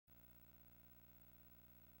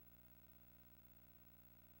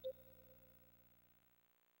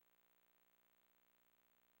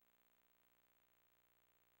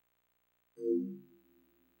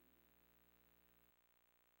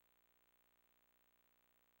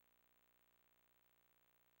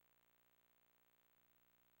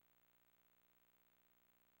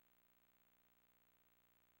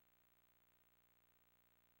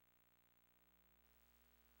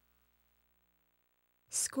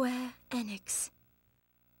Square Enix.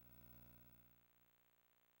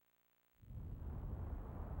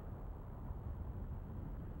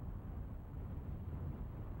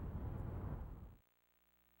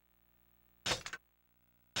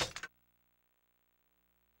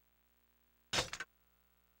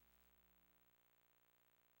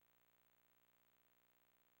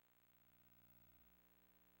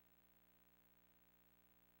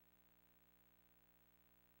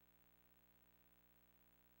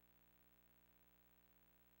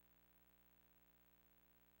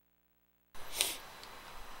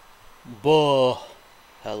 Buh.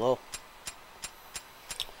 Hello.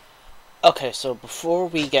 Okay, so before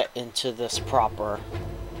we get into this proper,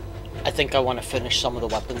 I think I want to finish some of the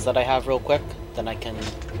weapons that I have real quick. Then I can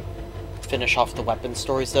finish off the weapon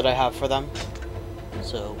stories that I have for them.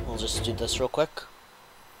 So we'll just do this real quick.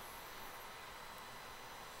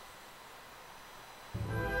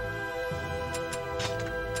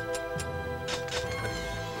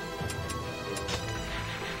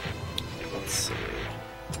 Let's see.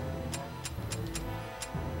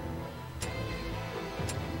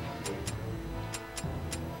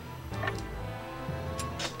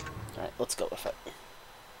 Alright, let's go with it.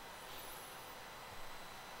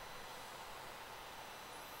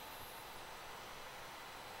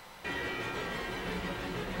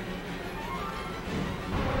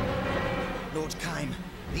 Lord Caim,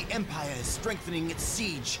 the Empire is strengthening its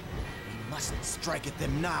siege. We must strike at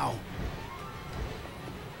them now.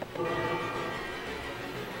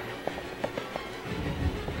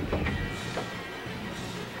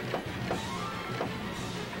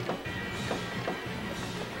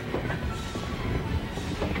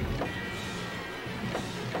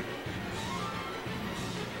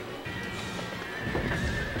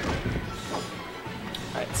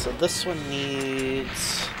 Alright, so this one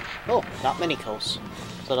needs... oh, not many kills.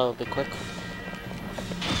 So that'll be quick.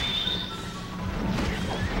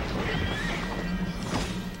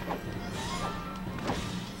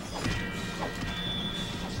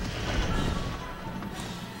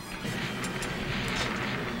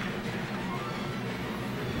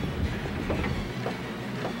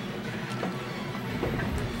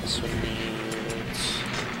 This one needs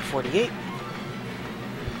 48.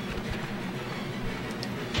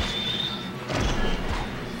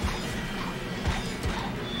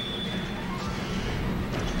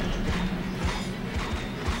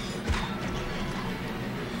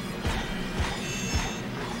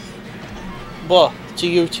 Well, to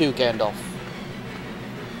you too, Gandalf.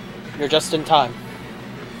 You're just in time.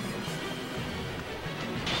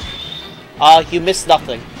 You missed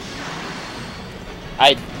nothing.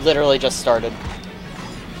 I literally just started.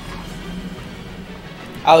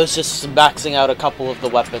 I was just maxing out a couple of the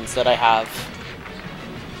weapons that I have.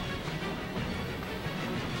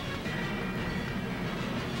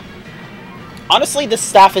 Honestly, this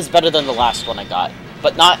staff is better than the last one I got,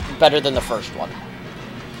 but not better than the first one.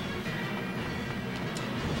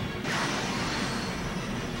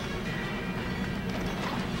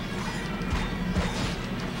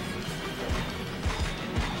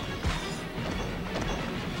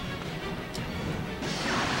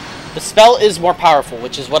 The spell is more powerful,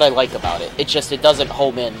 which is what I like about it. It's just, it doesn't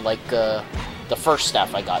home in like the first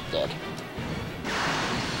staff I got did.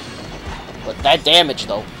 But that damage,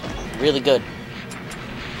 though, really good.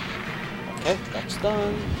 Okay, that's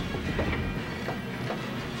done.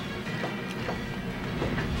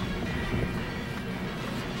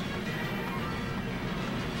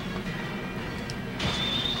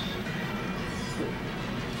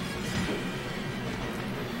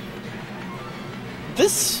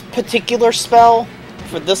 This particular spell,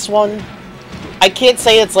 for this one, I can't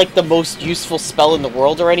say it's like the most useful spell in the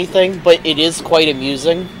world or anything, but it is quite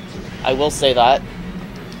amusing. I will say that.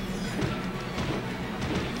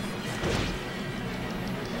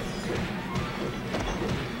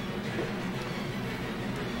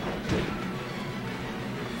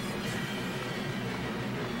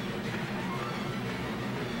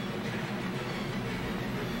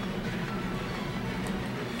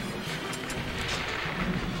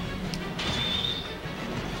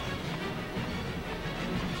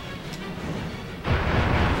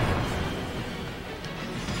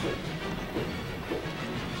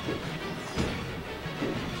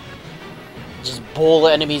 Just bowl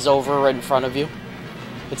enemies over in front of you.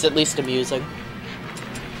 It's at least amusing.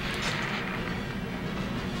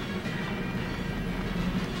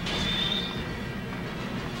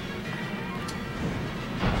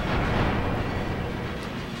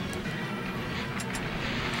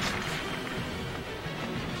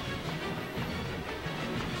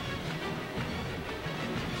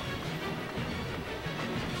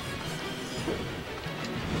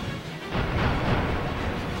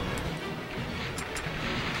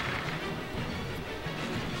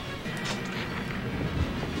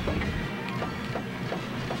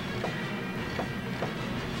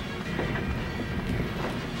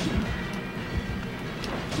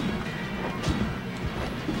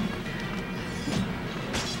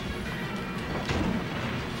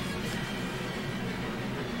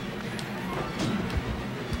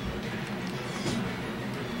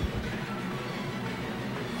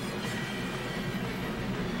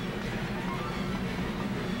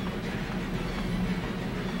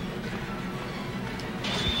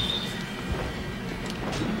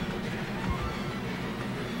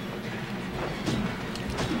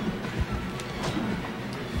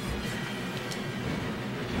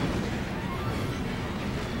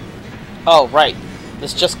 Oh, right.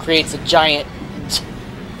 This just creates a giant...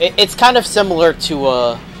 It's kind of similar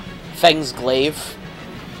to Feng's Glaive,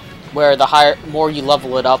 where the more you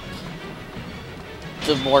level it up,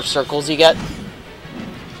 the more circles you get.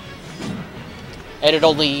 And it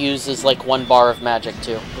only uses like 1 bar of magic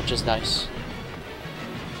too, which is nice.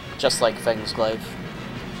 Just like Feng's Glaive.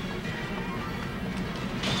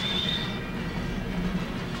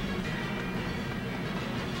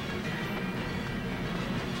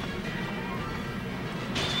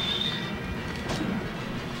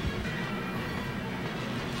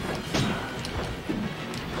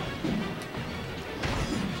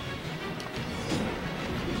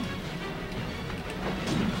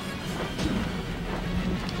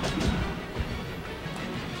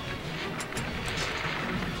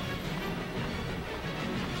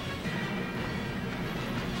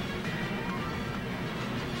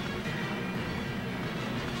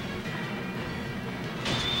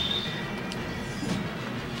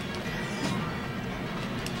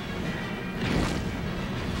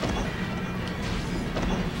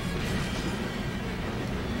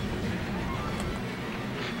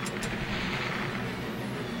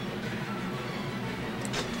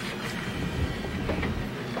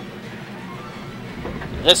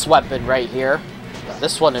 This weapon right here,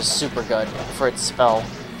 this one is super good for its spell.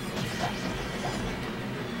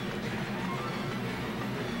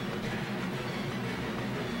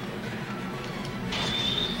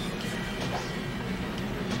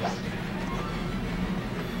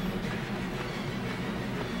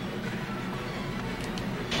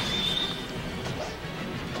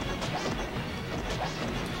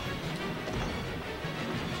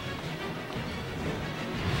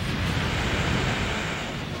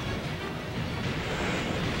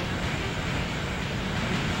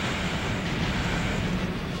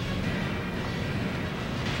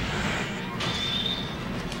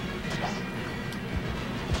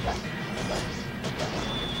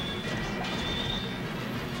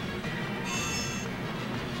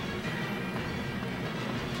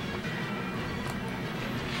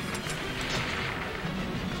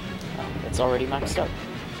 It's already maxed out.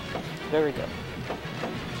 Very good.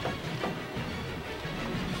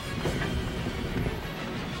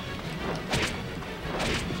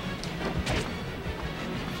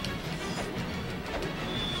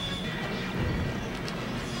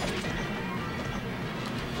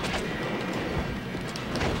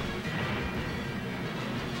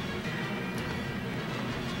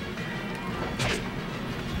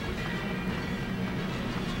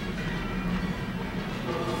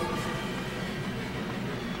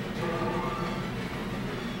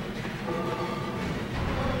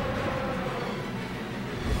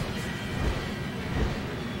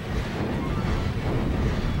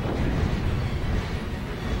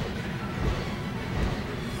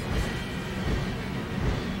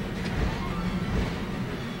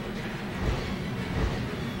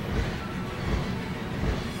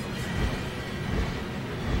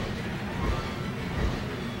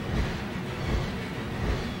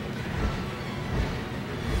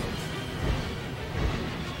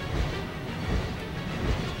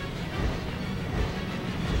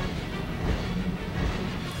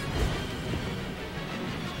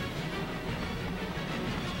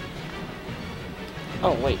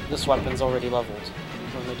 Oh wait, this weapon's already leveled.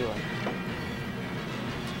 What am I doing?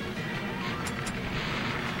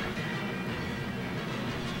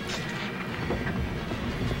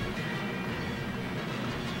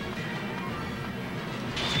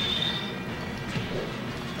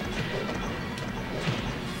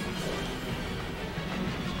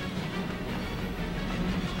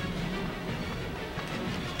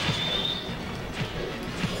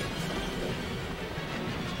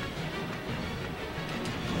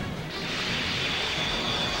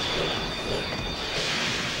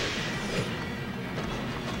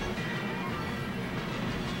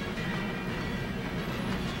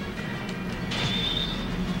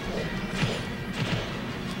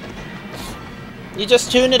 You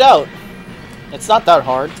just tune it out. It's not that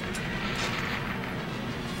hard.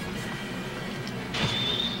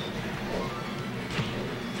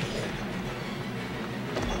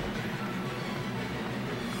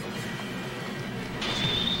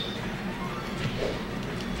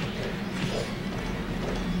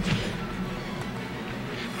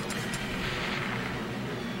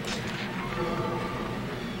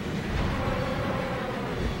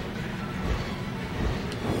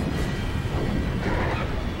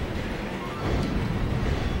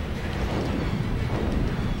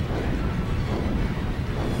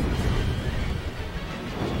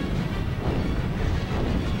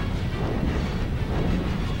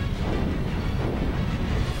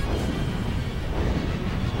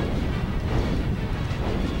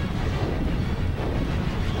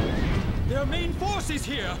 is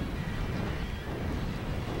here!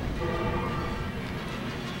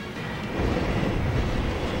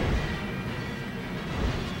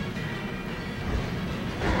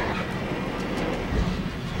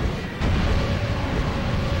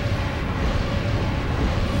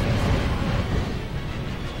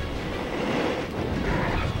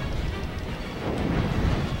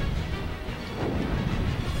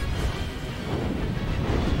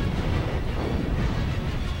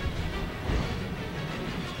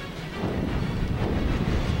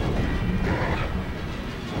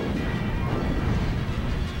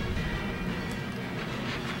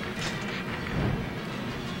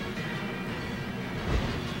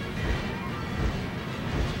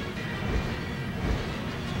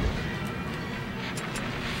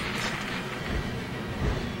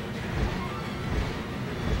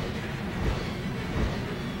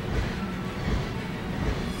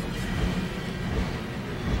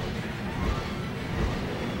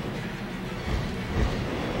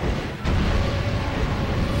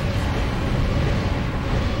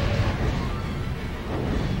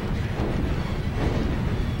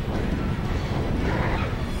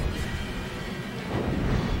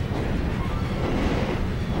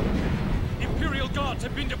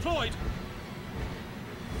 Have been deployed.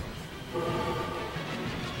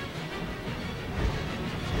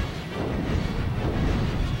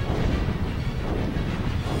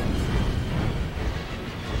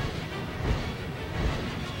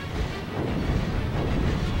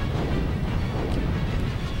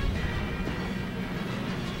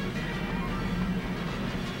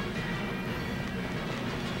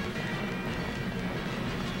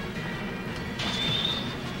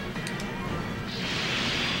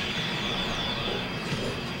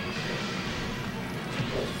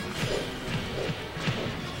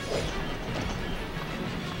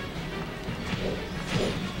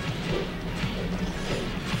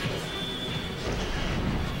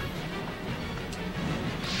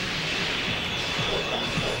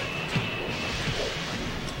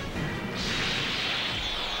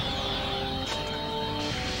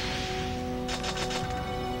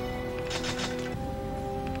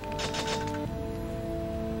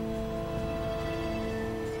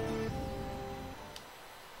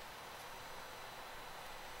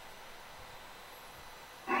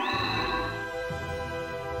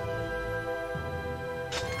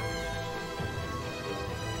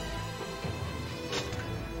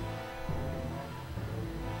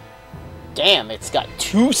 Damn, it's got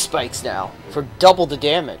 2 spikes now, for double the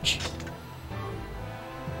damage.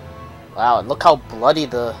 Wow, and look how bloody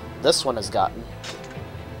this one has gotten.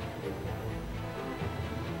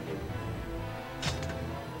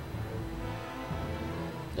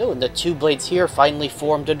 Oh, and the 2 blades here finally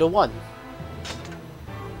formed into one.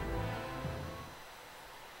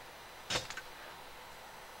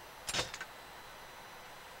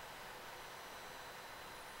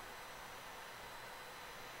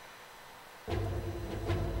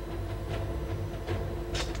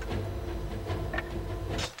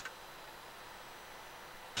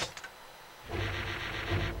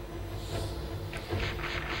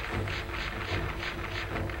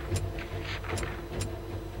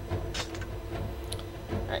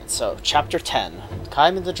 So, Chapter 10.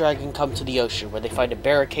 Caim and the dragon come to the ocean, where they find a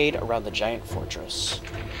barricade around the giant fortress.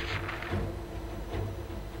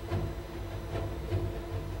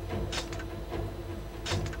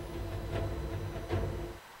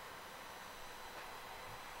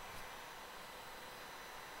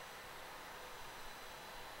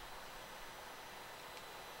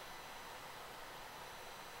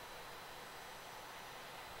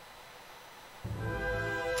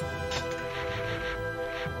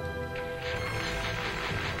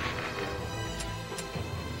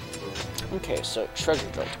 Okay, so treasure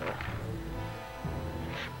builder.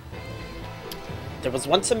 There was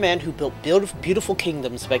once a man who built beautiful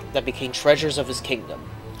kingdoms that became treasures of his kingdom.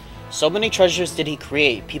 So many treasures did he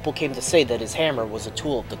create, people came to say that his hammer was a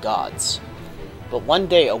tool of the gods. But one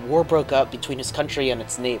day, a war broke out between his country and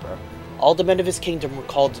its neighbor. All the men of his kingdom were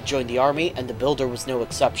called to join the army, and the builder was no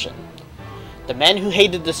exception. The man who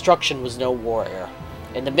hated destruction was no warrior.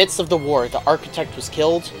 In the midst of the war, the architect was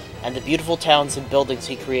killed, and the beautiful towns and buildings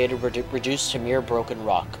he created were reduced to mere broken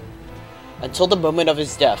rock. Until the moment of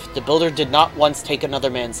his death, the builder did not once take another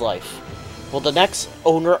man's life. Will the next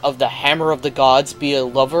owner of the Hammer of the Gods be a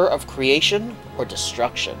lover of creation or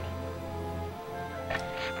destruction?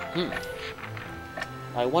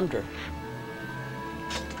 I wonder.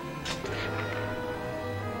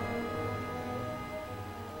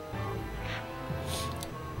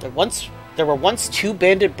 There were once 2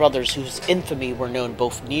 bandit brothers whose infamy were known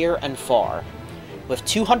both near and far. With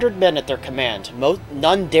 200 men at their command,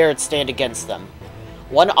 none dared stand against them.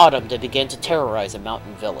 One autumn, they began to terrorize a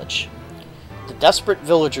mountain village. The desperate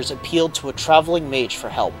villagers appealed to a traveling mage for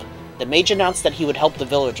help. The mage announced that he would help the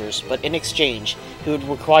villagers, but in exchange, he would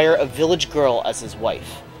require a village girl as his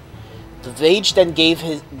wife. The mage then gave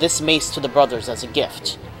this mace to the brothers as a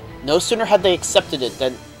gift. No sooner had they accepted it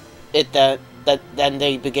than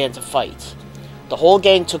they began to fight. The whole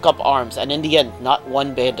gang took up arms, and in the end, not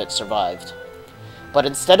one bandit survived. But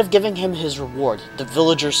instead of giving him his reward, the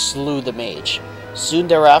villagers slew the mage. Soon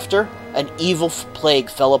thereafter, an evil plague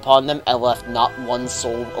fell upon them and left not one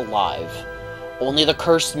soul alive. Only the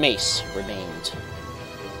cursed mace remained.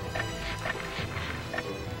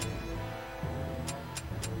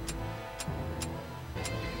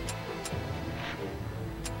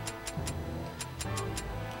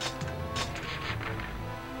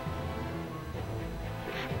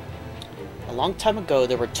 A long time ago,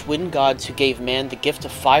 there were twin gods who gave man the gift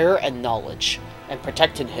of fire and knowledge, and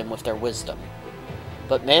protected him with their wisdom.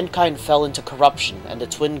 But mankind fell into corruption, and the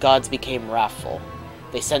twin gods became wrathful.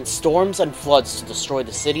 They sent storms and floods to destroy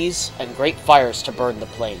the cities, and great fires to burn the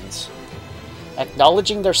plains.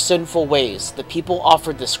 Acknowledging their sinful ways, the people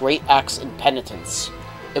offered this great axe in penitence.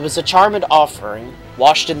 It was a charmed offering,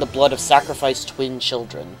 washed in the blood of sacrificed twin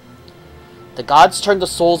children. The gods turned the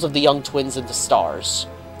souls of the young twins into stars.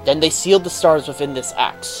 Then they sealed the stars within this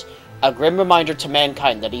axe, a grim reminder to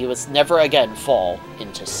mankind that he must never again fall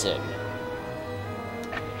into sin.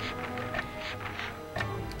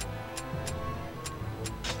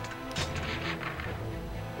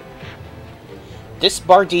 This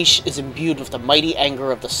Bardiche is imbued with the mighty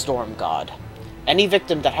anger of the Storm God. Any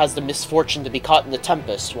victim that has the misfortune to be caught in the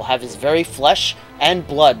Tempest will have his very flesh and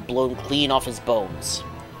blood blown clean off his bones.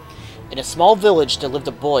 In a small village there lived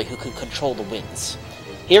a boy who could control the winds.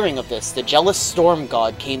 Hearing of this, the jealous Storm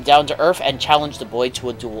God came down to Earth and challenged the boy to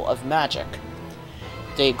a duel of magic.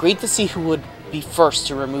 They agreed to see who would be first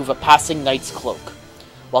to remove a passing knight's cloak.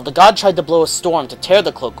 While the god tried to blow a storm to tear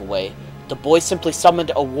the cloak away, the boy simply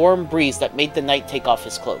summoned a warm breeze that made the knight take off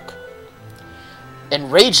his cloak.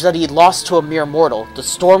 Enraged that he had lost to a mere mortal, the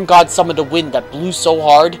Storm God summoned a wind that blew so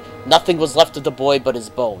hard, nothing was left of the boy but his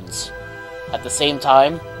bones. At the same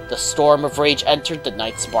time, the storm of rage entered the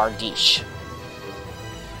knight's Bardiche.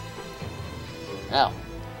 Now,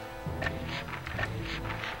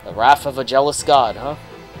 the wrath of a jealous god, huh?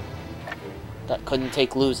 That couldn't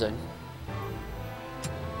take losing.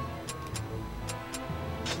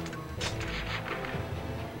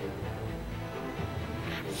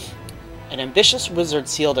 An ambitious wizard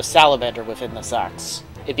sealed a salamander within this axe.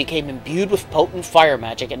 It became imbued with potent fire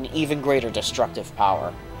magic and even greater destructive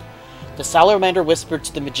power. The salamander whispered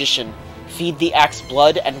to the magician, "Feed the axe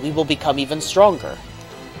blood and we will become even stronger."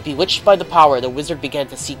 Bewitched by the power, the wizard began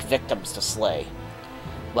to seek victims to slay.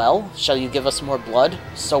 "Well, shall you give us more blood?"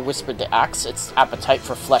 So whispered the axe, its appetite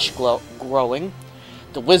for flesh growing.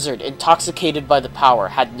 The wizard, intoxicated by the power,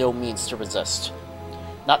 had no means to resist.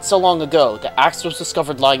 Not so long ago, the axe was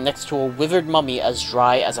discovered lying next to a withered mummy as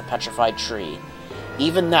dry as a petrified tree.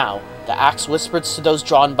 Even now, the axe whispers to those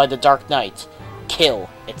drawn by the Dark Knight, "Kill,"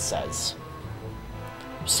 it says.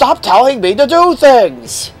 "Stop telling me to do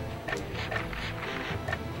things!"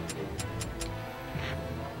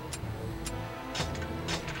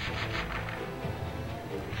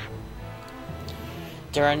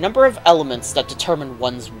 There are a number of elements that determine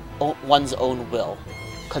one's own will.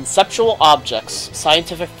 Conceptual objects,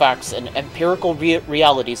 scientific facts, and empirical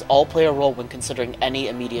realities all play a role when considering any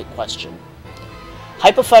immediate question.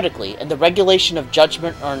 Hypothetically, in the regulation of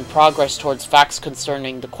judgment or in progress towards facts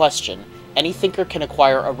concerning the question, any thinker can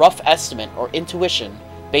acquire a rough estimate or intuition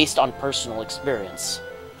based on personal experience.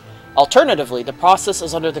 Alternatively, the process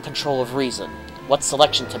is under the control of reason, what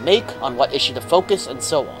selection to make, on what issue to focus, and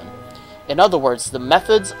so on. In other words, the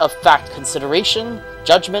methods of fact consideration,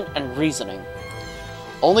 judgment, and reasoning.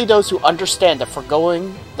 Only those who understand the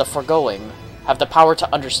foregoing have the power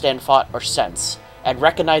to understand thought or sense, and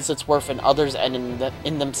recognize its worth in others and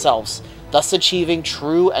in themselves, thus achieving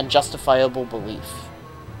true and justifiable belief.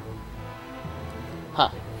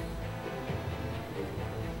 Huh.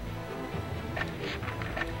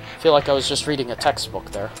 I feel like I was just reading a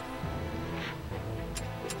textbook there.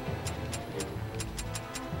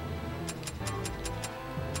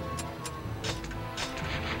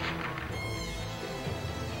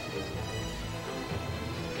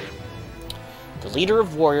 The leader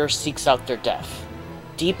of warriors seeks out their death.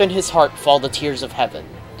 Deep in his heart fall the tears of heaven.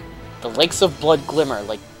 The lakes of blood glimmer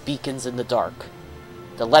like beacons in the dark.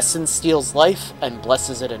 The lesson steals life and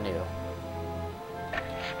blesses it anew.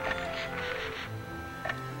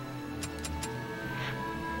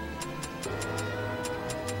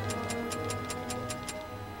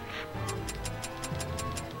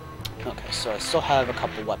 Okay, so I still have a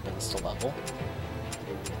couple weapons to level.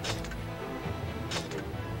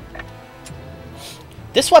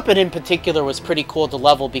 This weapon in particular was pretty cool to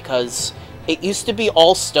level because it used to be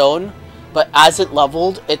all stone, but as it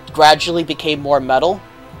leveled, it gradually became more metal.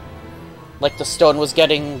 Like the stone was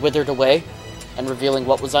getting withered away and revealing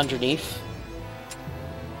what was underneath.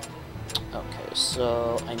 Okay,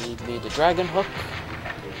 so I need me the dragon hook.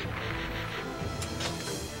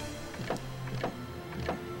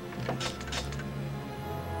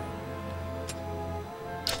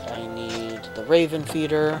 I need the raven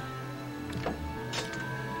feeder.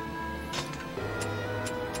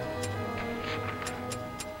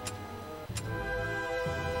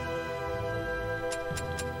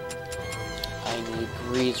 I need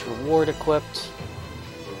Greed's reward equipped.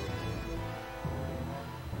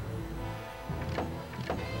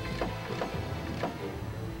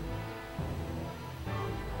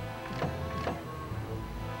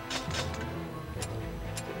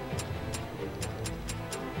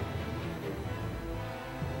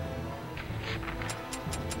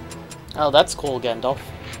 Oh, that's cool, Gandalf.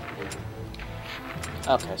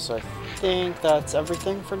 Okay, so I think that's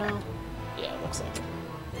everything for now. Yeah, it looks like it.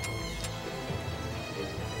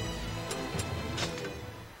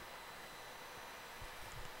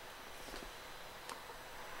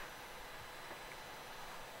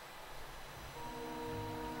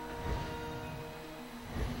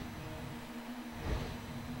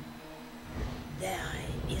 There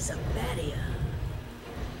is a barrier.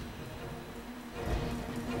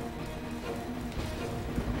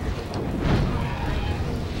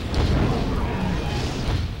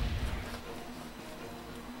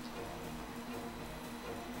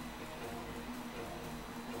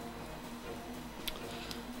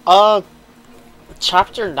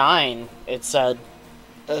 Chapter 9, it said,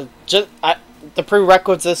 the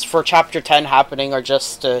prerequisites for Chapter 10 happening are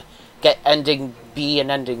just to get ending B and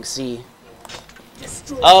ending C.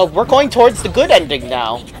 We're going towards the good ending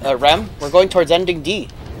now, Rem. We're going towards ending D.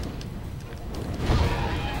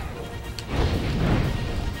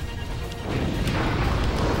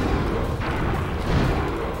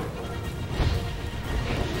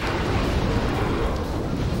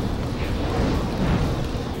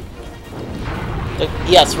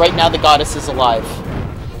 Yes, right now the goddess is alive.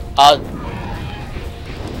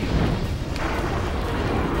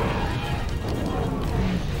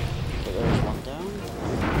 There's one down.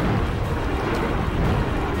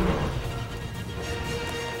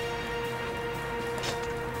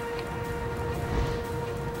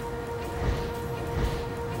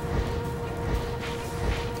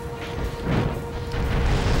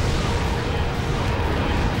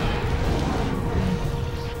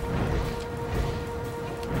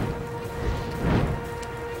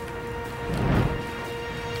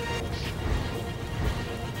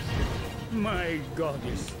 My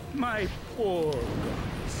goddess, my poor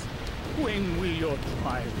goddess, when will your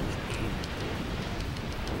trials end?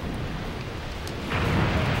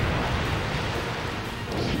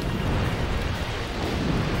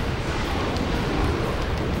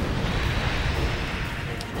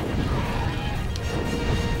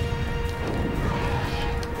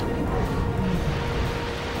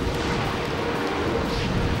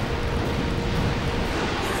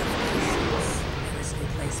 There is no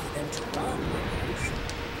place for them to run.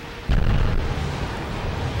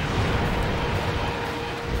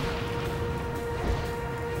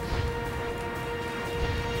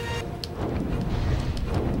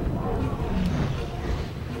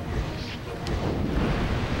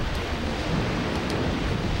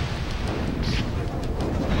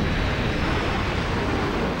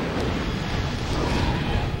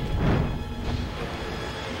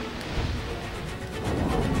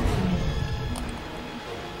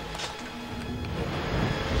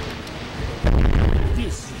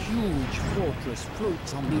 This huge fortress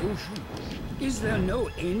floats on the ocean. Is there no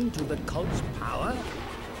end to the cult's power?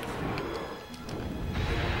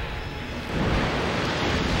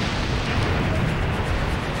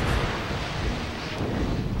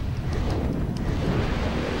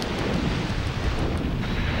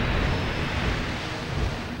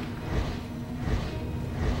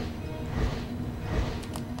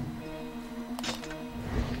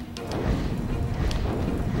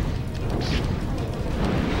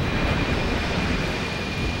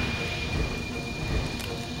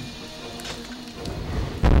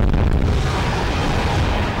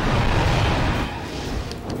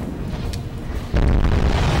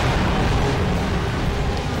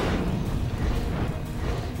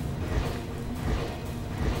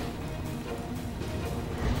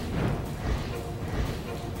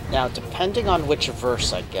 Now, depending on which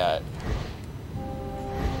verse I get,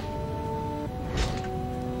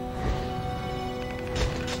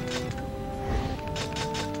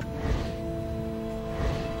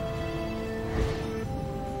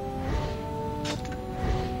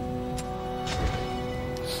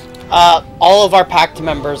 All of our pact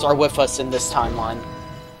members are with us in this timeline.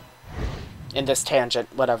 In this tangent,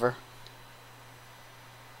 whatever.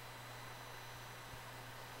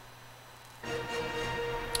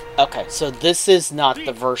 Okay, so this is not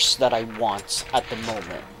the verse that I want at the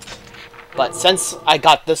moment. But since I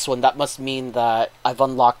got this one, that must mean that I've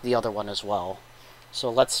unlocked the other one as well. So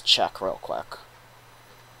let's check real quick.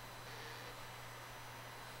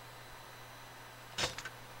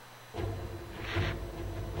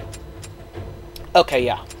 Okay,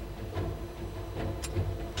 yeah.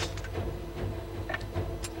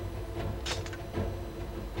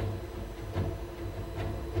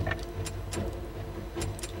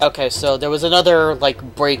 Okay, so there was another,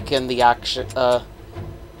 like, break in the action,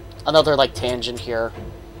 another, like, tangent here.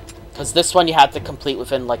 Because this one you had to complete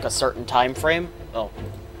within, like, a certain time frame. Oh,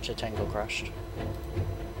 Chitango crashed.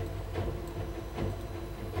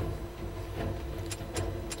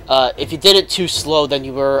 If you did it too slow, then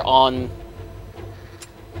you were on...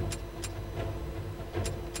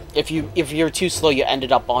 If you're too slow, you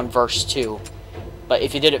ended up on verse 2. But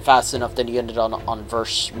if you did it fast enough, then you ended on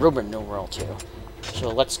verse Roman numeral 2. So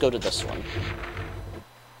let's go to this one.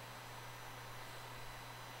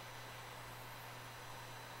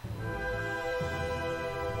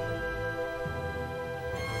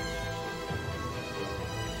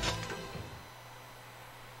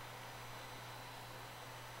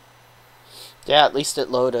 Yeah, at least it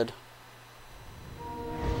loaded.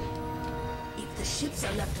 If the ships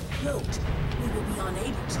are left afloat, we will be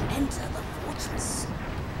unable to enter the fortress.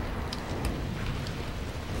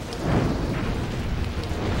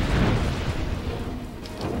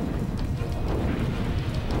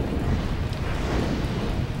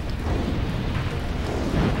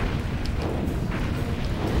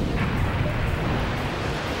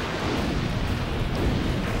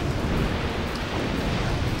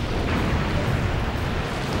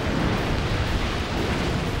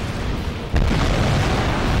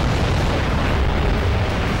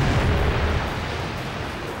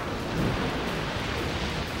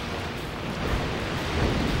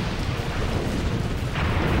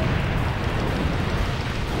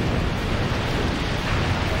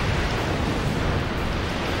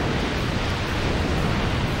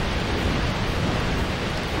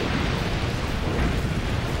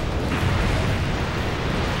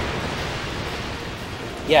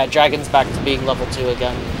 Yeah, Dragon's back to being level 2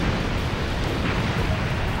 again.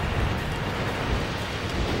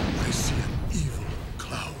 I see an evil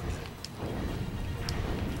cloud.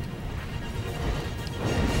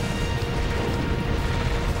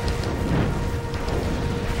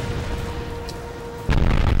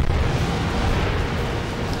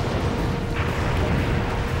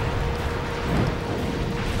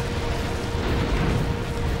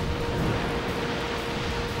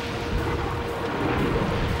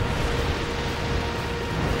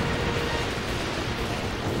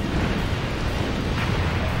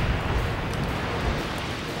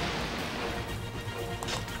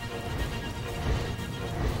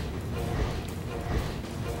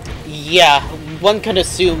 Yeah, one can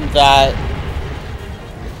assume that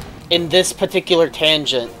in this particular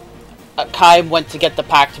tangent, Caim went to get the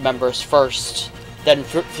pact members first, then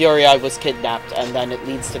Furiae was kidnapped, and then it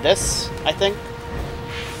leads to this, I think.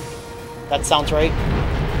 That sounds right.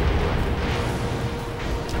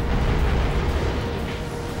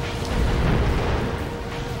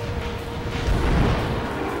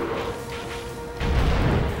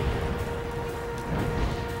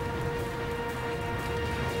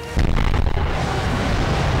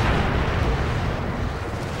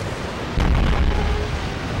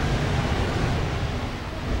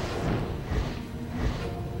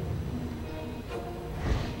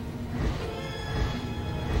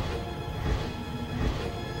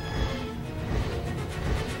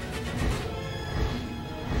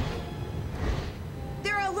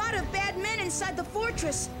 inside the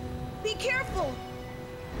fortress. Be careful.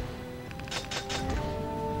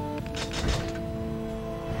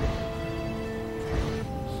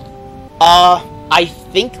 I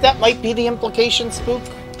think that might be the implication, Spook.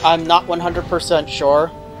 I'm not 100%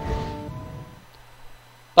 sure.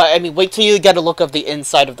 But, I mean, wait till you get a look of the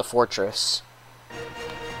inside of the fortress.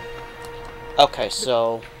 Okay,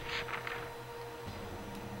 so...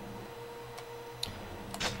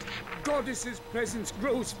 Goddess's presence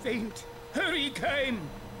grows faint. Hurry, Caim!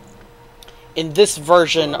 In this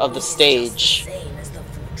version of the stage... Same as the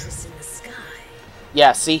fortress in the sky.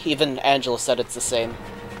 Yeah, see? Even Angelus said it's the same.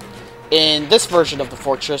 In this version of the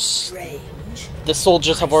fortress, Strange. the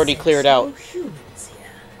soldiers have already cleared out. No humans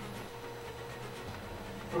here.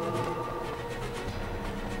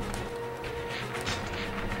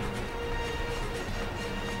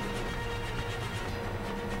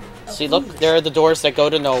 See, look, there are the doors that go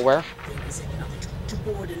to nowhere. Then is it not to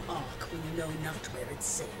board an ark when you know not where it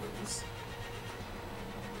sails?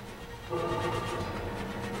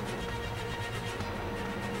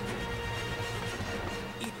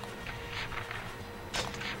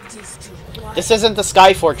 It is too quiet. This isn't the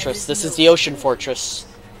Sky Fortress, this is the Ocean Fortress.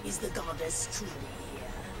 Is the goddess truly here?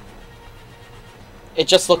 It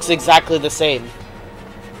just looks exactly the same.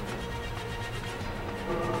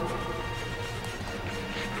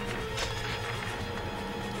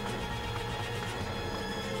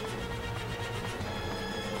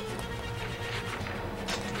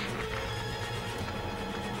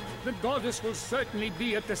 The goddess will certainly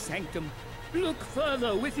be at the sanctum. Look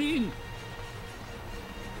further within.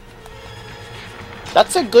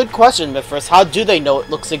 That's a good question, Mithras. How do they know it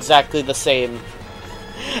looks exactly the same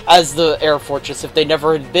as the Air Fortress if they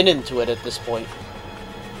never had been into it at this point?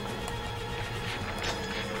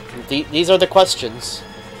 These are the questions.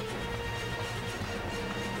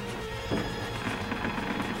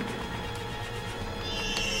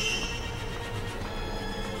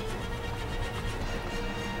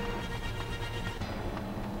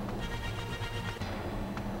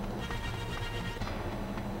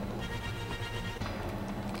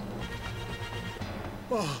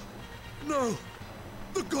 Ah, no!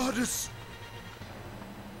 The goddess!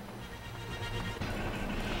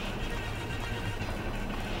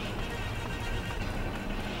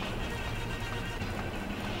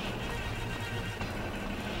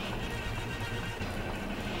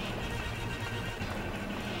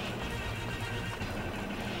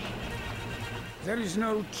 There is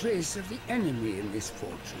no trace of the enemy in this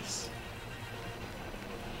fortress.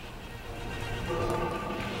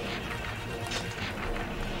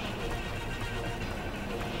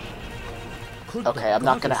 Could Okay, I'm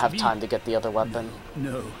not gonna goddess have be- time to get the other weapon.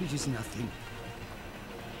 No, it is nothing.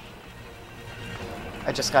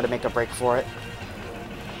 I just gotta make a break for it.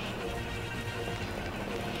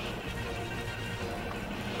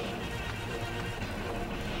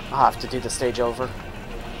 I'll have to do the stage over.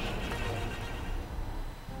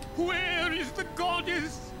 Where is the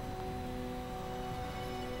goddess?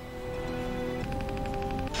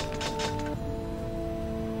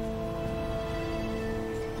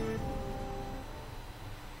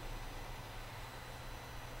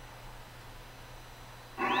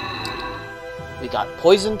 We got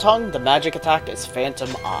Poisontongue, the magic attack is Phantom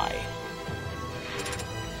Eye.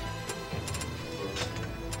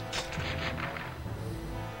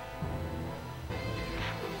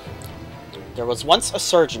 There was once a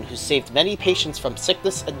surgeon who saved many patients from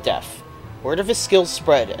sickness and death. Word of his skills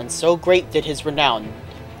spread, and so great did his renown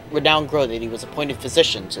grow that he was appointed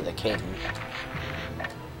physician to the king.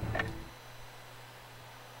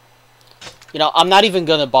 You know, I'm not even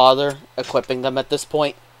gonna bother equipping them at this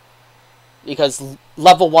point, because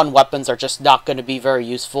level 1 weapons are just not going to be very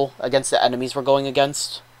useful against the enemies we're going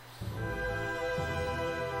against.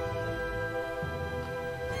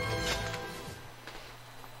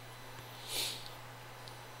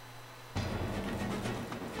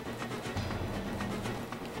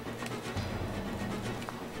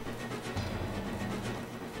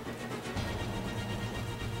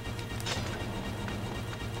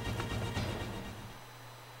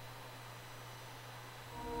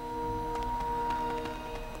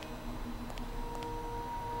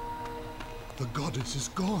 The goddess is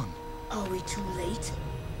gone. Are we too late?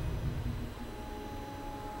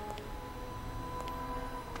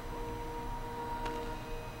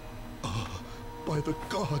 By the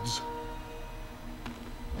gods.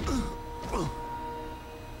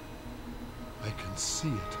 I can see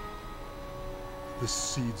it. The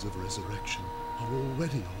seeds of resurrection are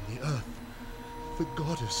already on the earth. The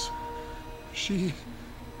goddess, she...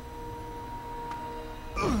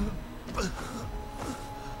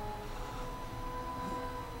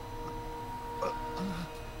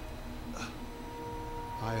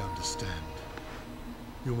 I understand.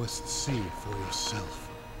 You must see for yourself.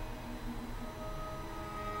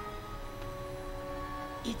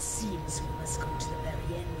 It seems we must go to the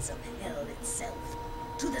very ends of hell itself,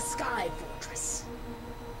 to the Sky Fortress.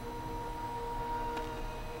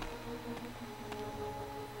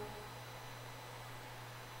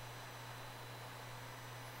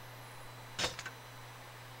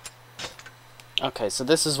 Okay, so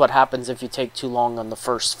this is what happens if you take too long on the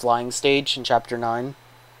first flying stage in Chapter 9.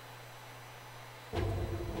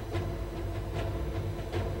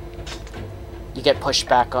 You get pushed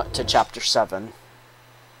back to Chapter 7.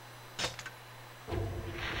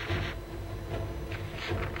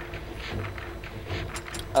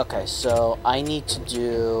 Okay, so I need to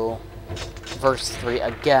do verse 3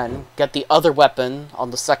 again. Get the other weapon on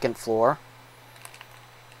the second floor.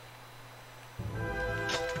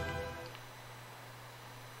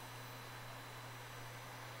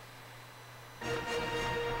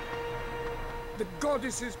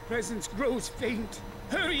 goddess's presence grows faint.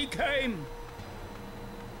 Hurry, Caim!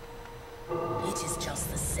 It is just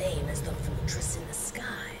the same as the fortress in the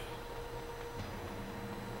sky.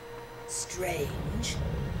 Strange.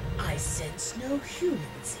 I sense no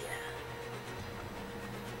humans here.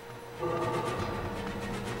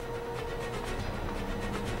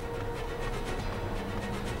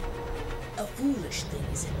 A foolish thing,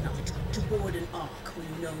 is it not, to board an ark when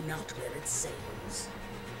you know not where it sails?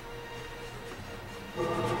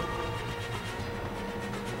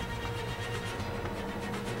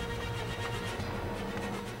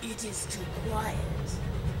 It is too quiet.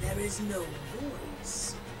 There is no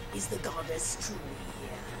voice. Is the goddess truly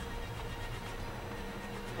here?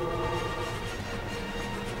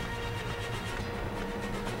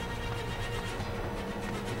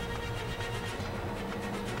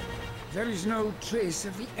 There is no trace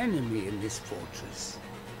of the enemy in this fortress.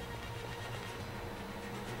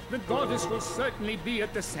 The goddess will certainly be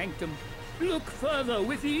at the sanctum. Look further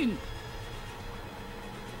within.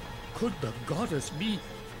 Could the goddess be...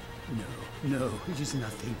 No, it is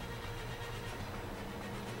nothing.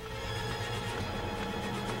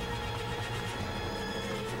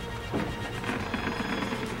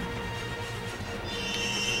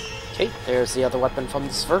 Okay, there's the other weapon from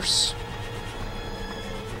this verse.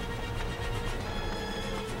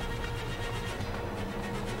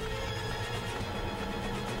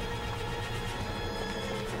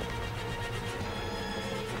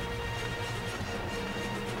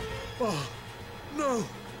 Oh, no!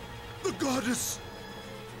 The goddess!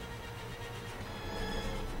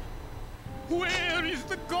 Where is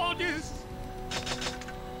the goddess?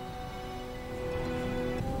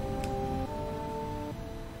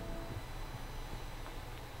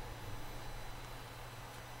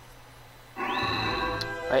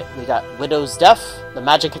 Right, we got Widow's Death. The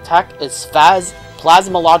magic attack is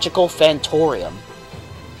Plasmological Phantorium.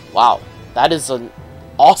 Wow, that is an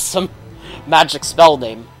awesome magic spell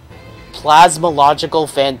name. Plasmological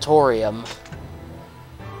Phantorium.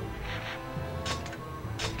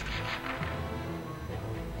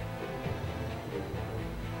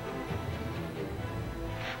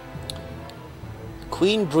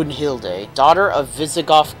 Queen Brunhilde, daughter of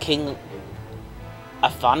Visigoth King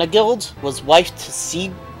Athanagild, was wife to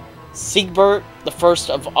Siegbert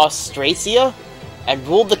I of Austrasia, and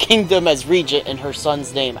ruled the kingdom as regent in her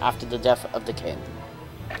son's name after the death of the king.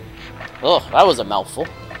 Ugh, that was a mouthful.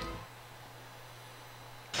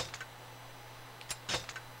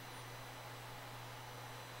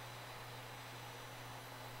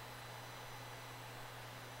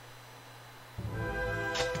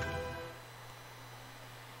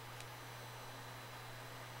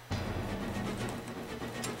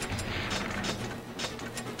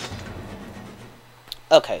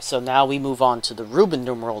 Okay, so now we move on to the Roman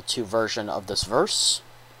numeral 2 version of this verse,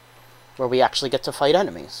 where we actually get to fight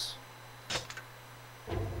enemies.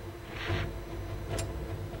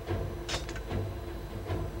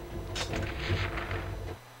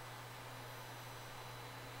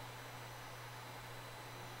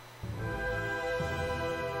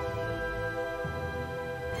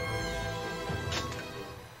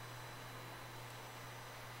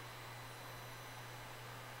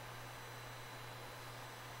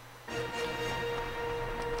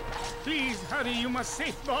 Please hurry, you must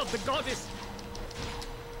safeguard the goddess.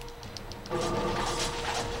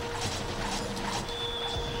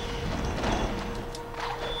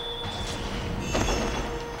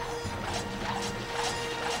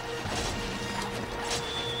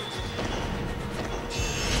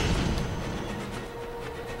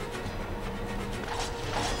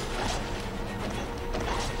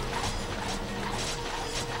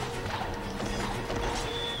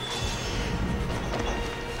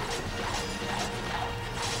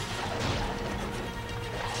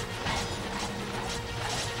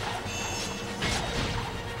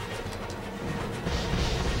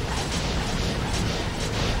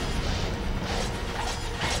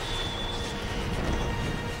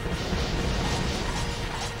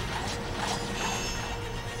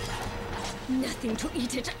 Nothing to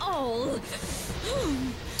eat at all.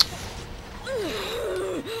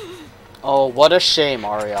 Oh, what a shame,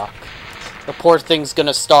 Ariok. The poor thing's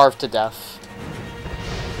gonna starve to death.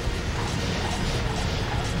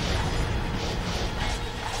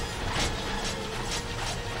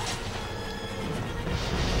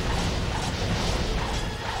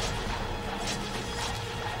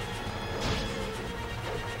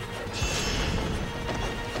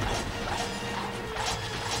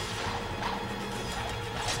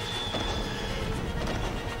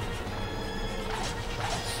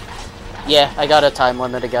 Yeah, I got a time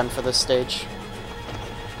limit again for this stage.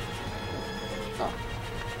 Oh.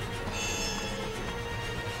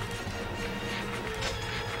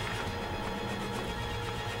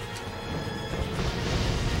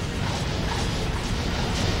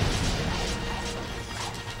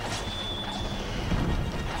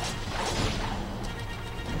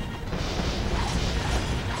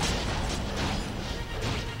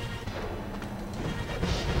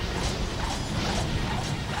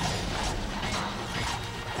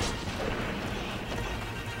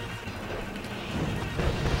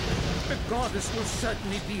 goddess will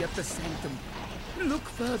certainly be at the sanctum. Look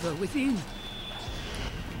further within.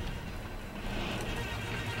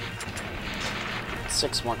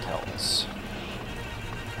 6 more kills.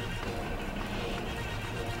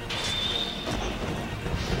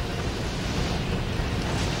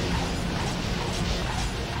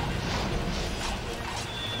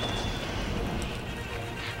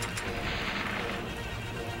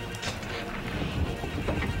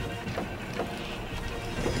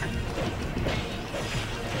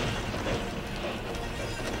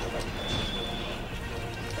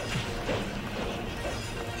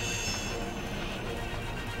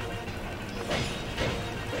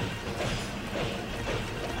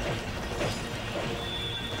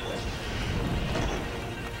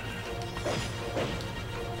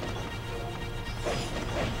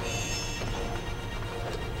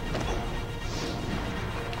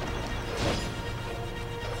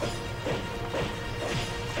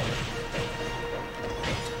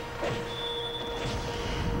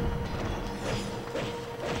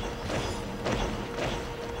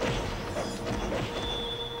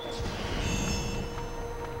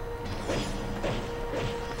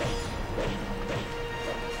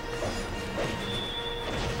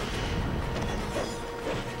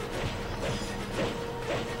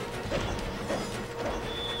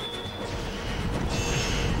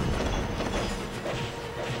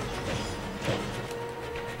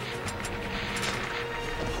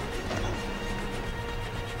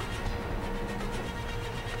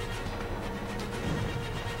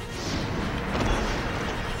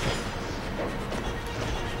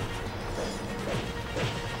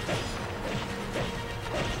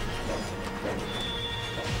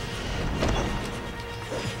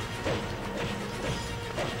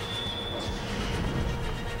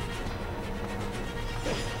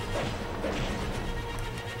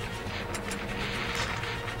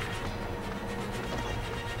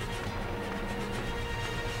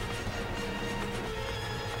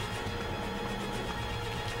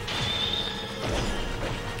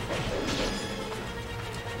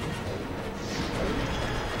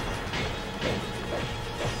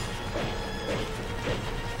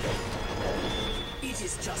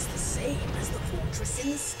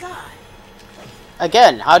 In the sky.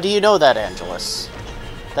 Again, how do you know that, Angelus?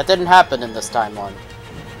 That didn't happen in this timeline.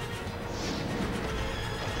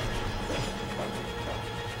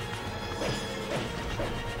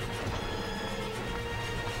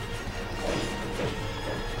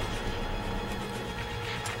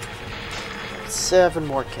 Seven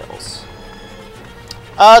more kills.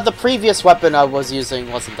 The previous weapon I was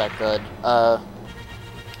using wasn't that good.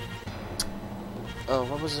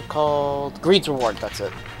 What was it called? Greed's Reward, that's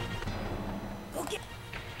it. Okay.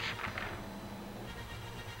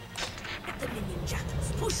 The minion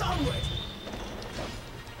jackals, push onward.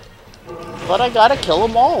 But I gotta kill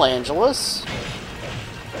them all, Angelus.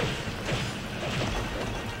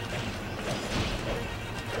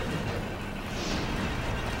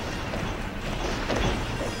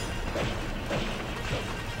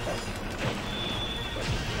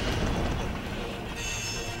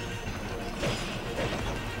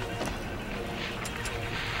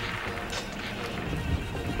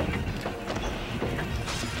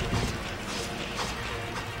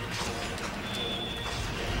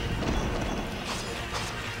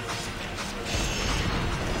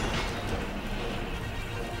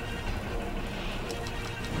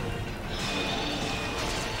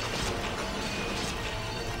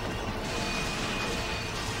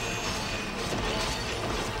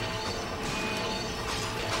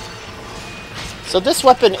 So this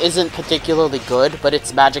weapon isn't particularly good, but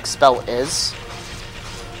its magic spell is.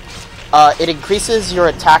 It increases your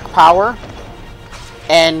attack power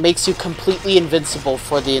and makes you completely invincible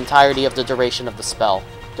for the entirety of the duration of the spell,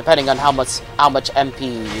 depending on how much MP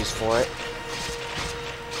you use for it.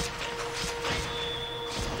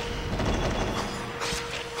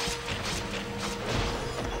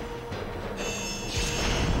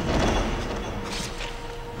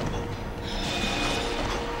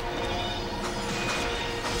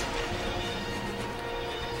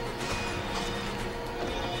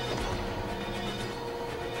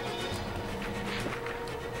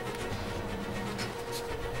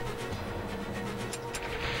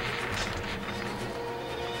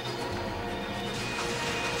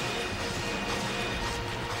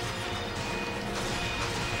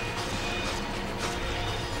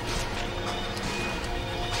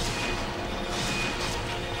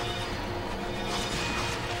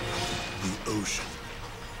 Ocean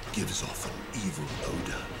gives off an evil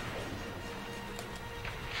odor.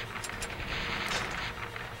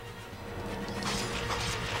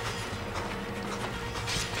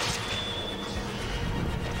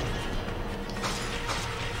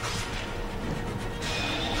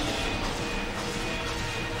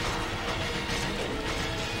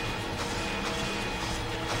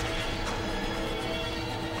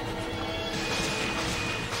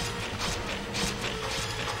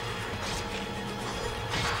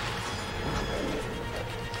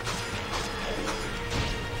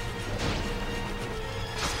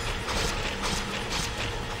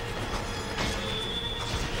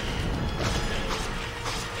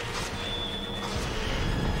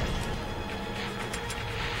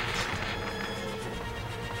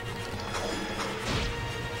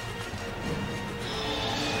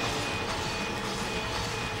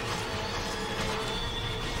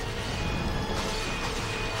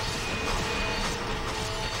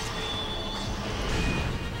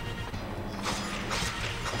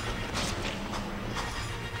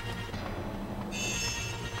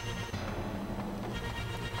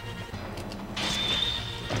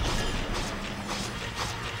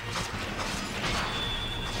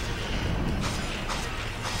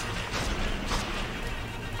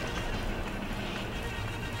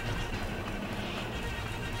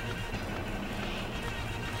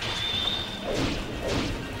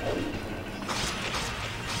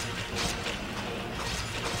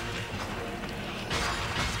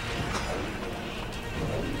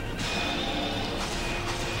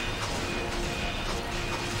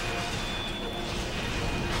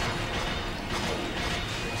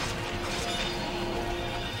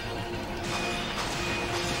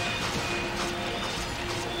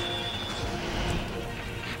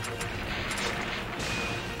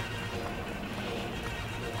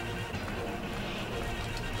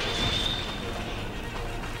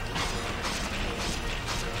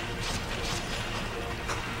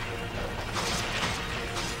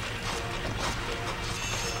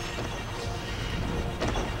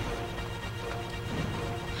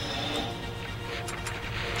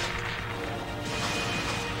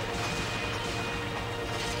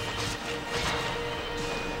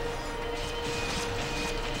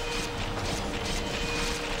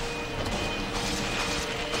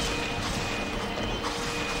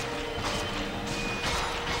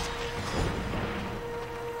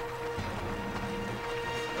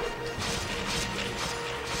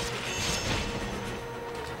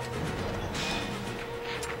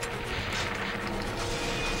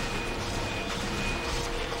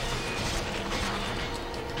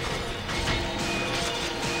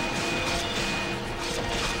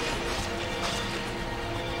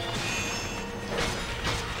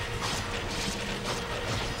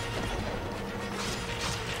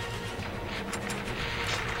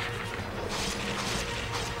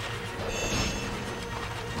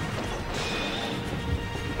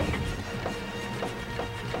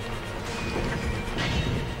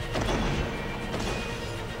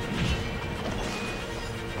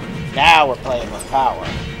 Now we're playing with power.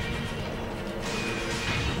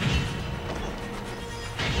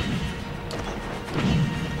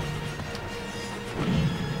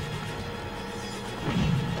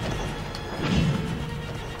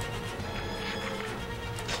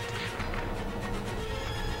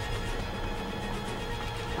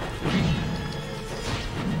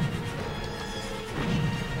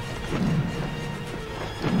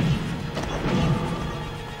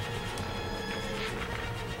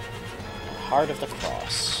 Heart of the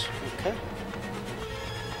Cross. Okay.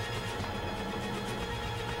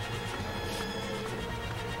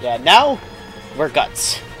 Yeah, now we're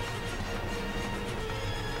guts.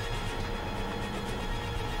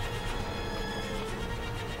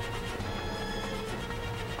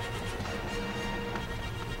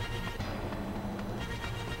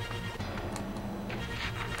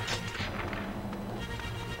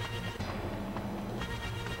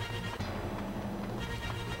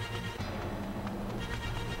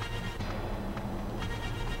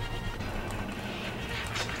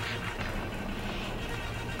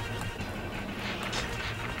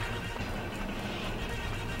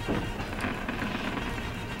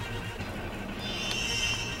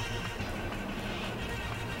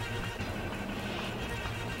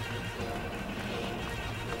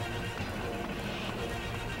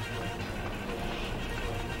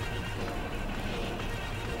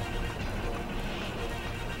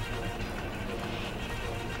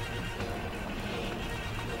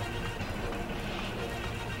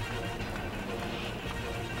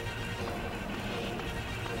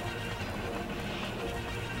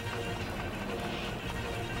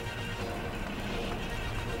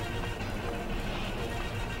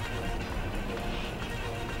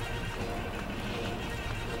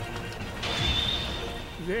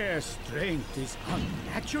 Their strength is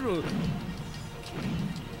unnatural.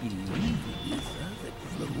 Believe the ether that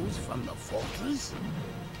flows from the fortress?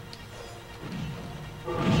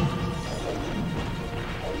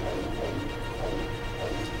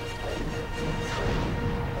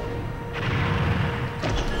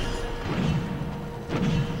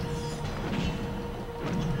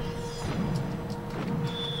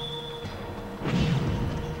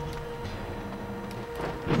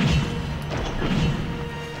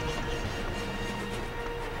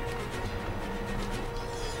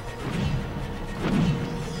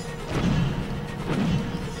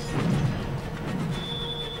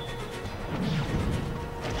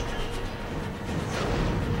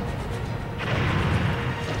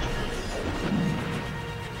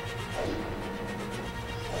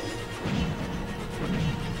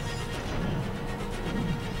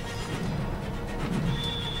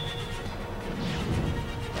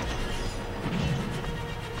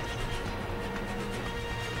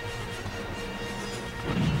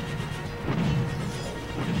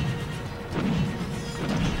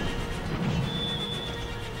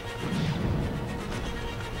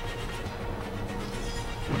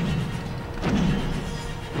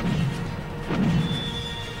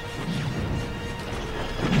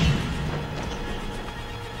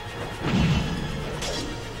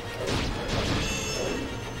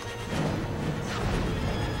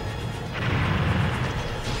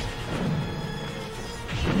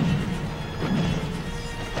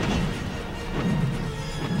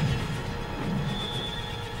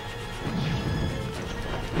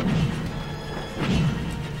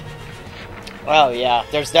 Oh yeah,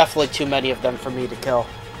 there's definitely too many of them for me to kill.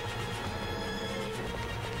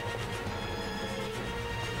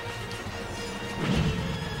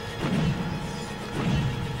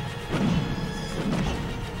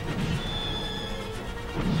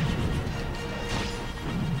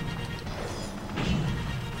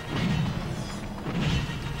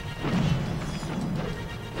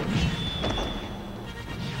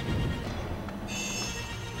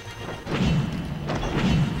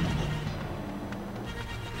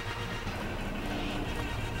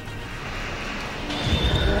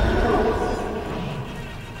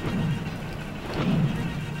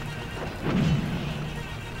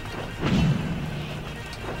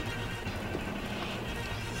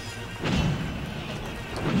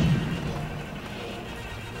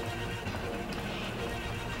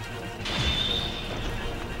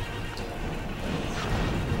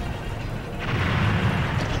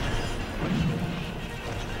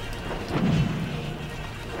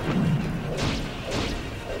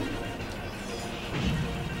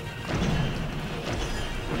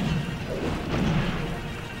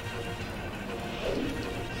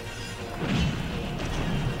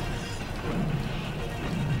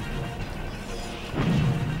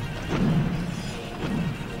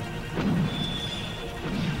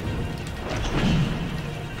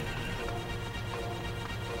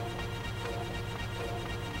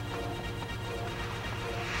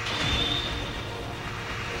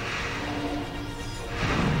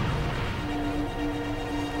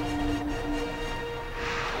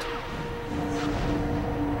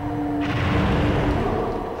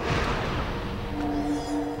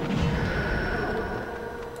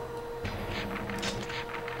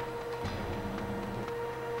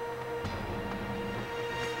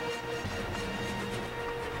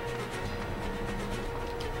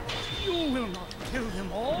 kill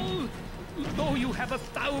them all, though you have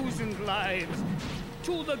 1,000 lives.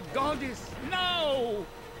 To the goddess, now!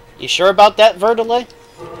 You sure about that, Verdelay?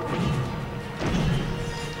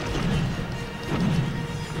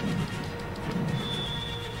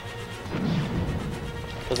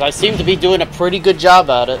 Because I seem to be doing a pretty good job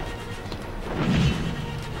at it.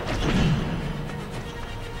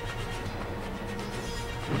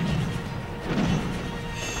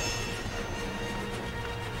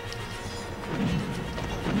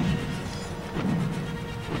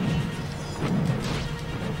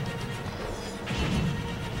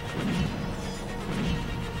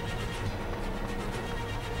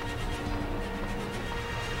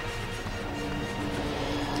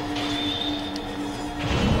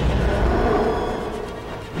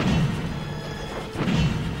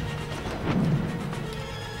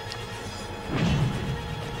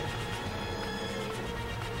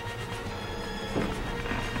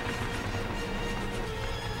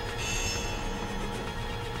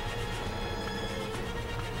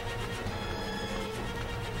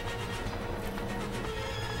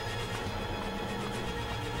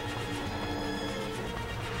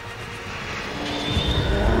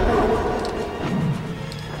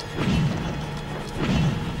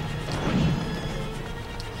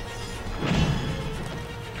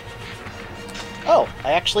 Oh,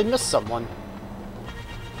 I actually missed someone.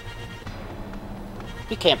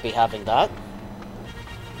 We can't be having that.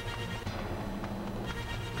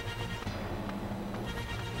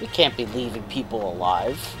 We can't be leaving people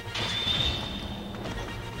alive.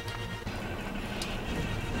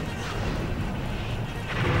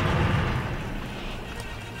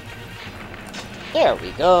 There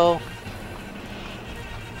we go.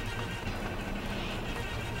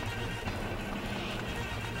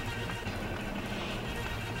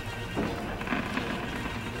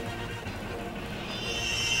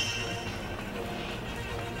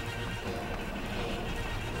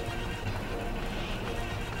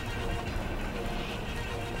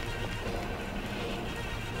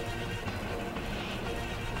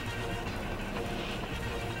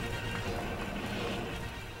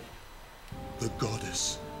 The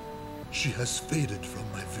goddess. She has faded from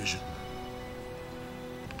my vision.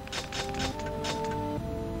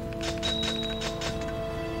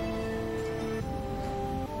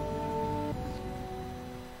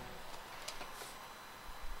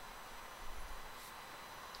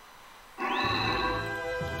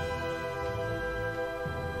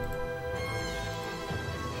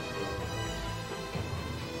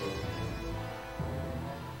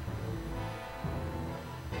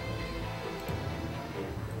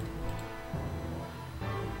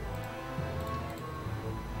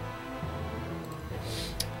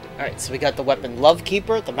 Alright, so we got the weapon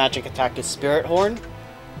Lovekeeper, the magic attack is Spirit Horn.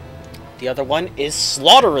 The other one is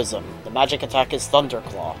Slaughterism, the magic attack is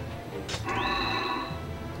Thunderclaw.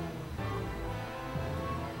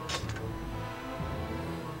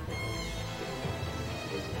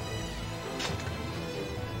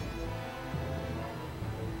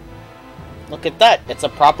 Look at that, it's a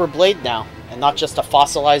proper blade now, and not just a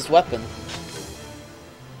fossilized weapon.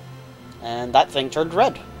 And that thing turned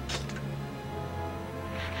red.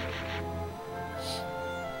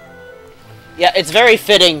 Yeah, it's very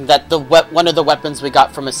fitting that the one of the weapons we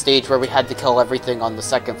got from a stage where we had to kill everything on the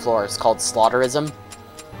second floor is called Slaughterism.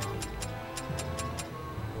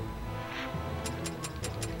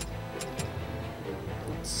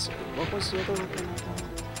 Let's see, what was the other weapon I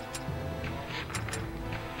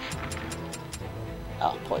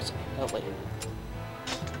got? Oh, poison. Oh, wait.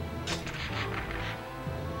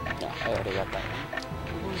 No, I already got that one.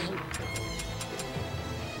 What was it?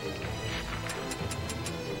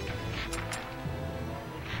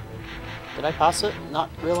 Did I pass it? Not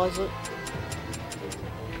realize it?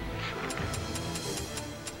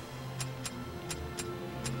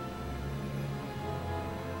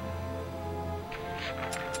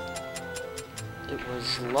 It was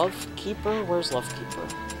Lovekeeper? Where's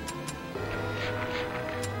Lovekeeper?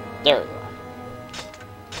 There we are.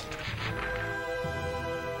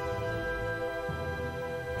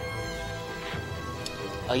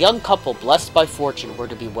 A young couple blessed by fortune were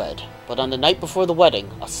to be wed, but on the night before the wedding,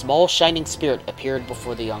 a small shining spirit appeared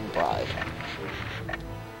before the young bride.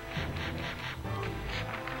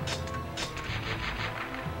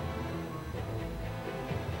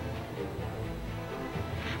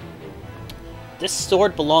 This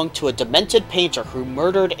sword belonged to a demented painter who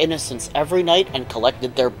murdered innocents every night and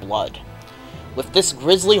collected their blood. With this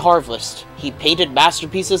grisly harvest, he painted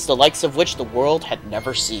masterpieces the likes of which the world had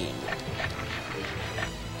never seen.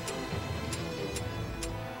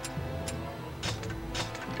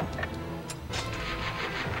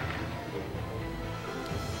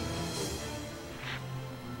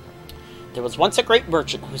 There was once a great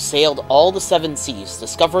merchant who sailed all the 7 seas,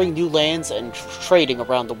 discovering new lands and trading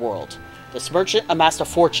around the world. This merchant amassed a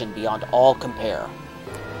fortune beyond all compare.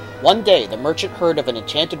 One day, the merchant heard of an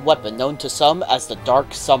enchanted weapon known to some as the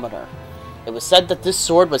Dark Summoner. It was said that this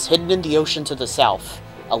sword was hidden in the ocean to the south,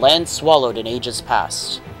 a land swallowed in ages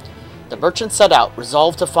past. The merchant set out,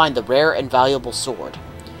 resolved to find the rare and valuable sword.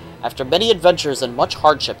 After many adventures and much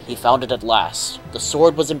hardship, he found it at last. The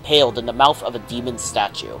sword was impaled in the mouth of a demon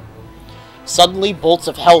statue. Suddenly, bolts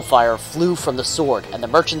of hellfire flew from the sword, and the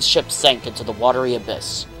merchant's ship sank into the watery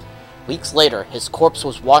abyss. Weeks later, his corpse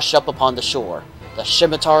was washed up upon the shore, the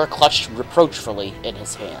scimitar clutched reproachfully in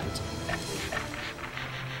his hand.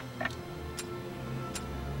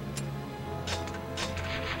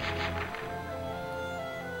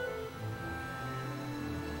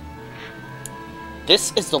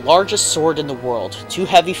 This is the largest sword in the world, too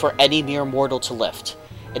heavy for any mere mortal to lift.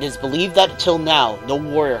 It is believed that till now, no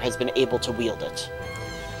warrior has been able to wield it.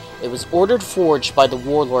 It was ordered forged by the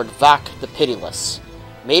warlord Vak the Pitiless.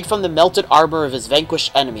 Made from the melted armor of his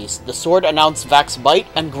vanquished enemies, the sword announced Vak's might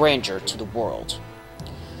and grandeur to the world.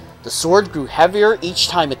 The sword grew heavier each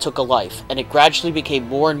time it took a life, and it gradually became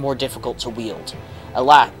more and more difficult to wield.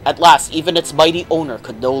 At last, even its mighty owner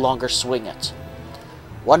could no longer swing it.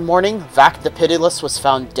 One morning, Vak the Pitiless was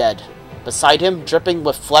found dead. Beside him, dripping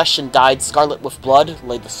with flesh and dyed scarlet with blood,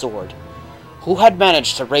 lay the sword. Who had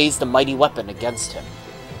managed to raise the mighty weapon against him?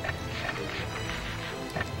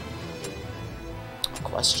 A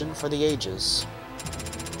question for the ages.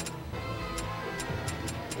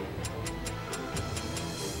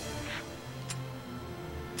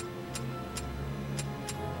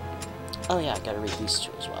 Oh yeah, I gotta read these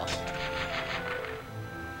two as well.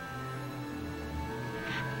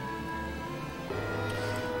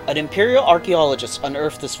 An Imperial archaeologist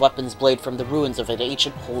unearthed this weapon's blade from the ruins of an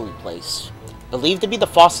ancient holy place. Believed to be the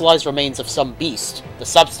fossilized remains of some beast, the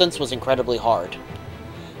substance was incredibly hard.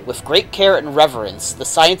 With great care and reverence, the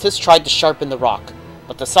scientists tried to sharpen the rock,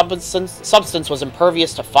 but the substance was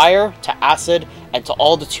impervious to fire, to acid, and to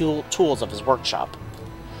all the tools of his workshop.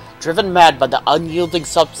 Driven mad by the unyielding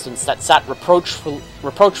substance that sat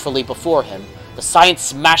reproachfully before him, the science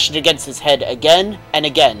smashed it against his head again and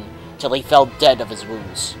again, till he fell dead of his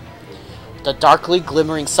wounds. The darkly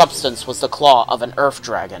glimmering substance was the claw of an earth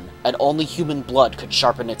dragon, and only human blood could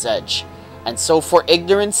sharpen its edge. And so for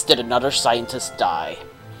ignorance did another scientist die.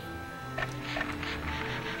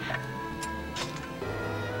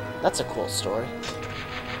 That's a cool story.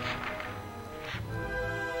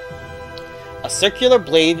 A circular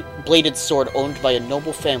bladed sword owned by a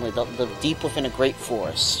noble family that lived deep within a great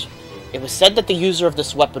forest. It was said that the user of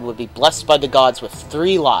this weapon would be blessed by the gods with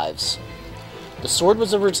 3 lives. The sword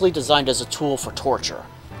was originally designed as a tool for torture.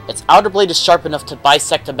 Its outer blade is sharp enough to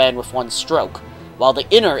bisect a man with one stroke, while the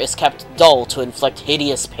inner is kept dull to inflict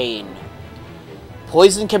hideous pain.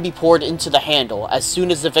 Poison can be poured into the handle. As soon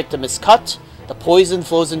as the victim is cut, the poison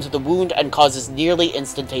flows into the wound and causes nearly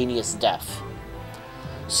instantaneous death.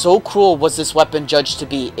 So cruel was this weapon judged to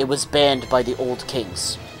be, it was banned by the old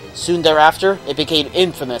kings. Soon thereafter, it became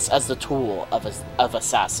infamous as the tool of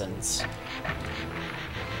assassins.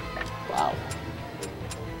 Wow.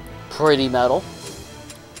 Pretty metal,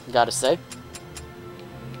 gotta say.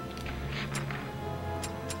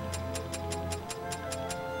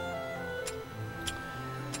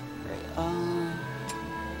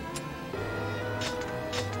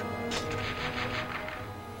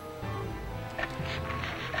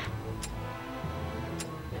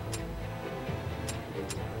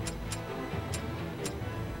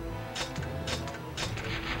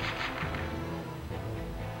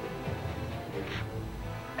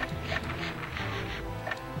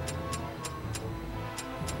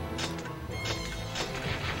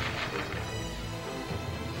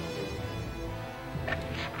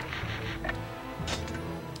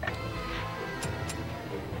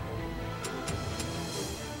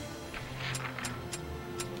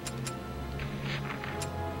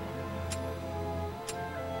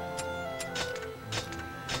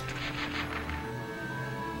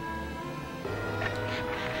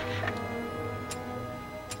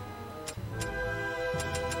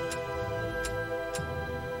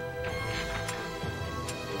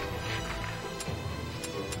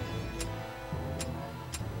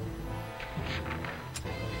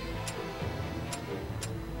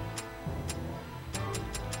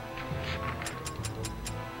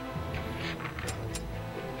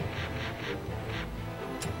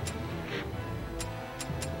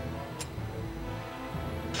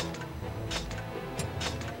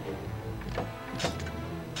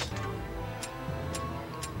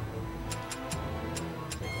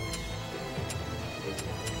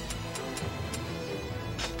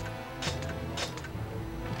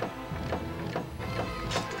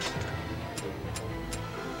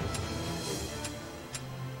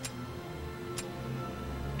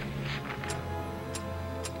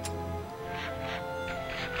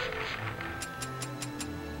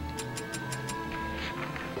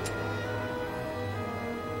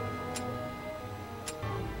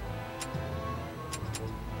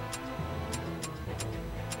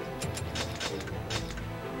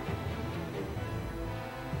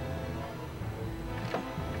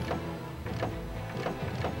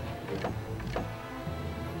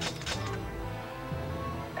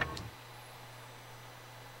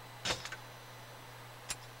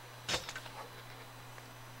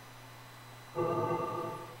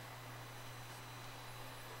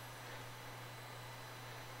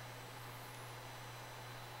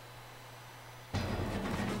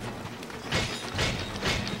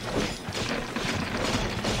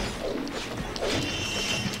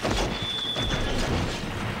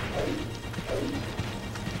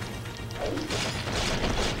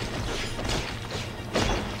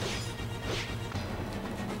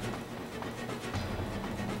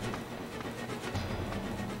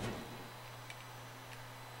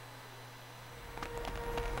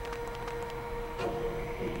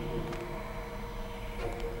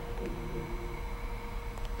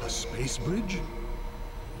 space bridge?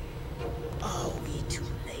 Are we too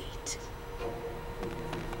late?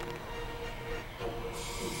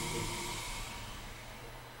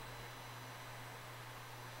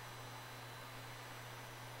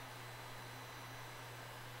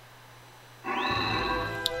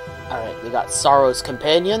 Alright, we got Sorrow's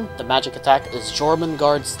Companion. The magic attack is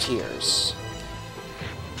Jormungand's Tears.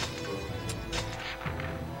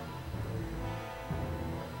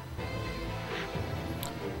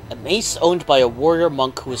 A mace owned by a warrior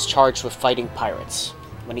monk who was charged with fighting pirates.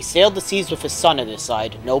 When he sailed the seas with his son at his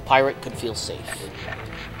side, no pirate could feel safe.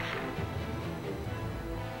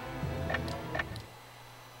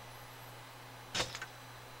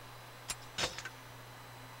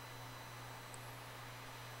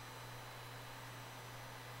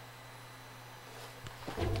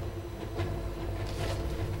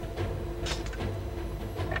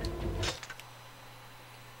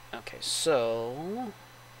 Okay, so...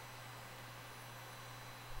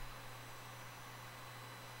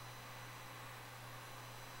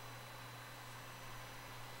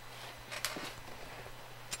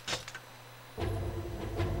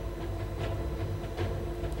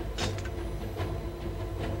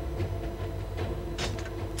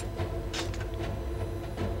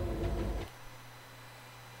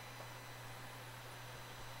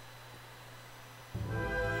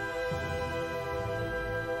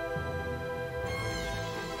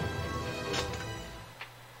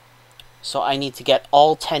 So I need to get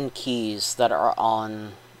all 10 keys that are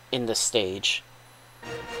in this stage.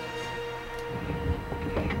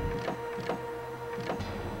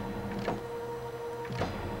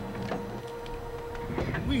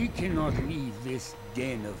 We cannot leave this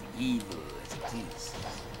den of evil as it is.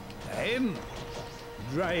 Caim,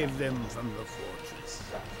 drive them from the fortress.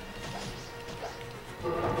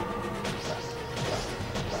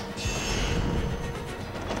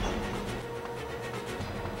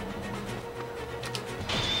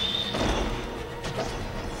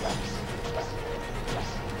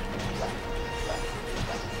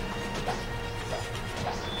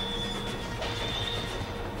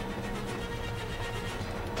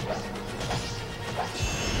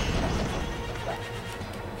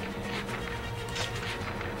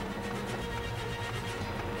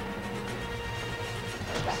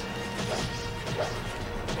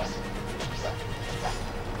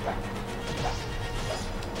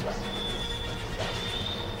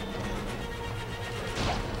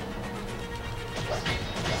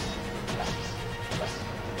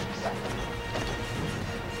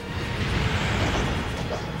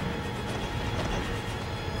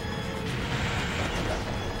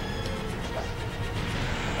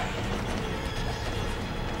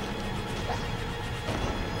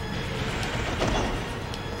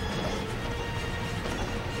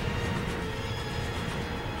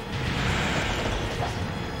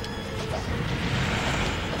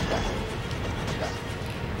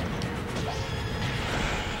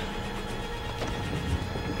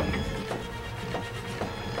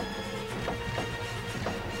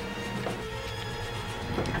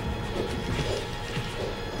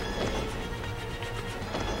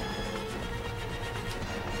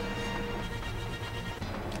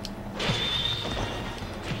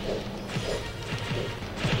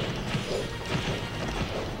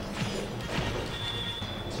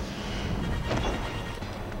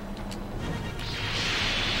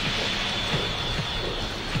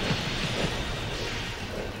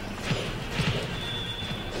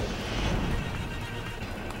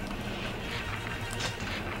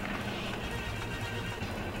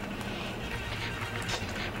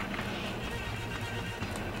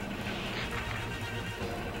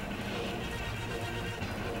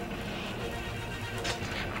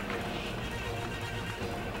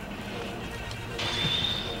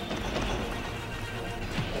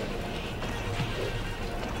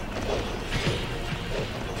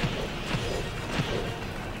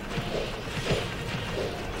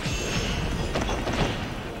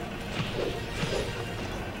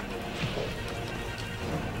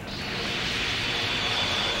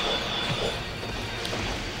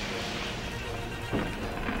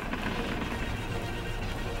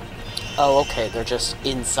 Oh, okay, they're just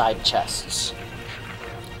inside chests.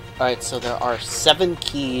 Alright, so there are 7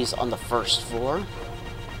 keys on the first floor.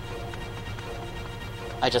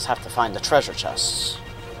 I just have to find the treasure chests.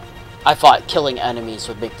 I thought killing enemies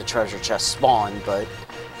would make the treasure chests spawn, but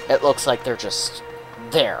it looks like they're just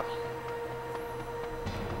there.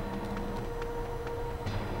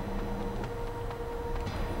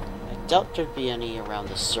 I doubt there'd be any around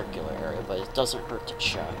the circular area, but it doesn't hurt to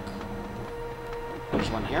check. There's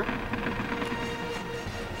one here.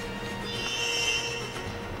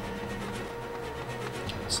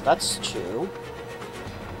 So that's 2.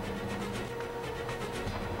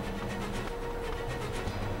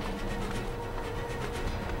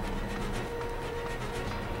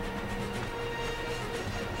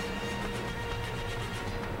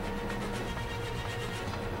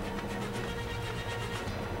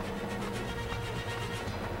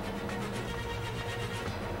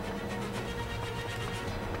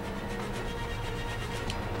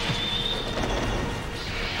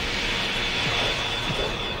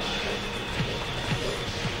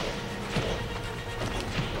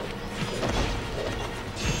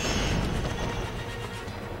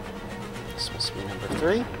 This must be number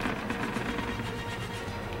 3.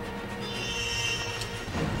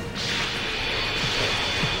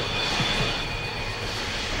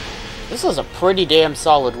 This is a pretty damn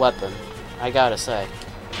solid weapon, I gotta say.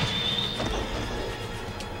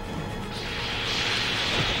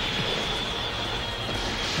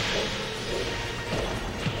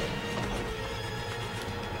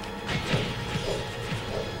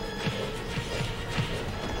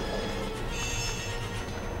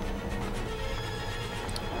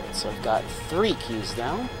 So I've got 3 keys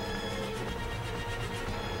now.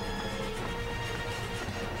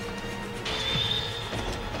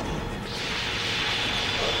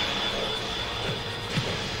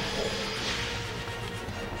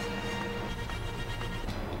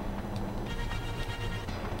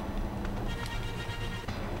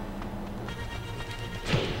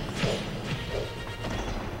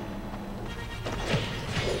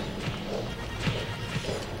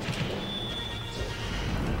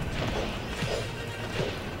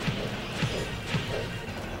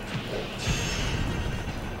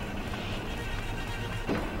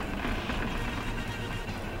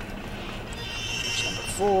 Number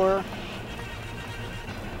 4.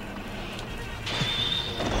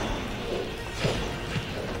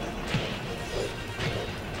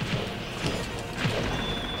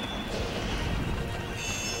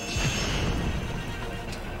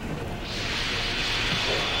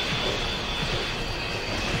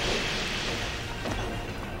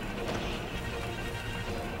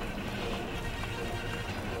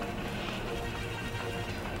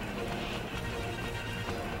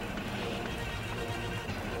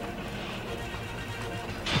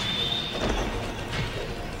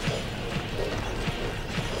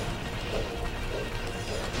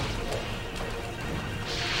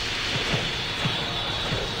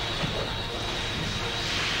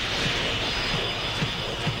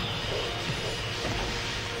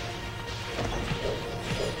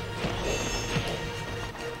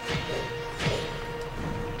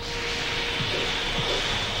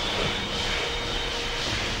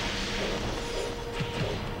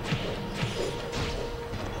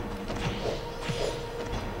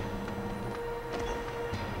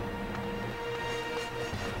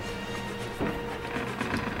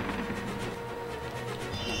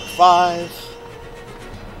 Number 5.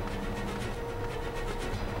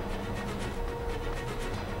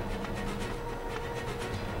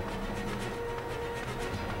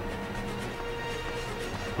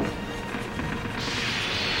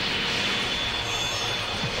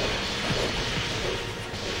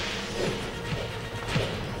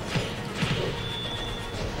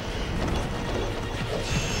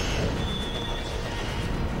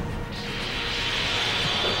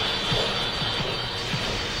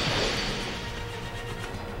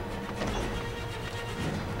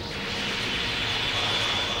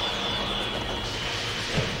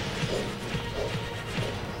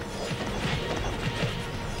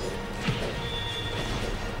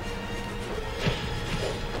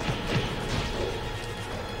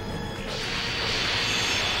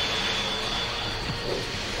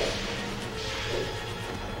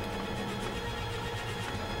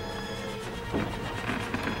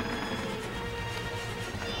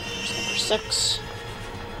 Number 6.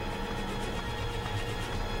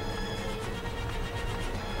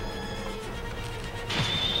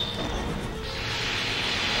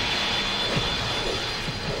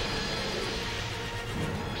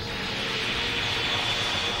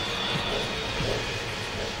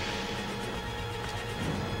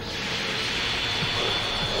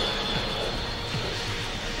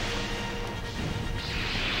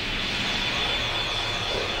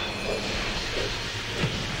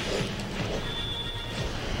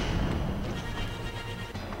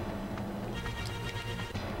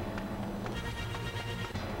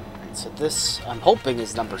 So this, I'm hoping,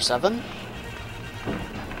 is number 7.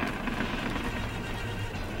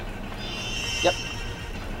 Yep.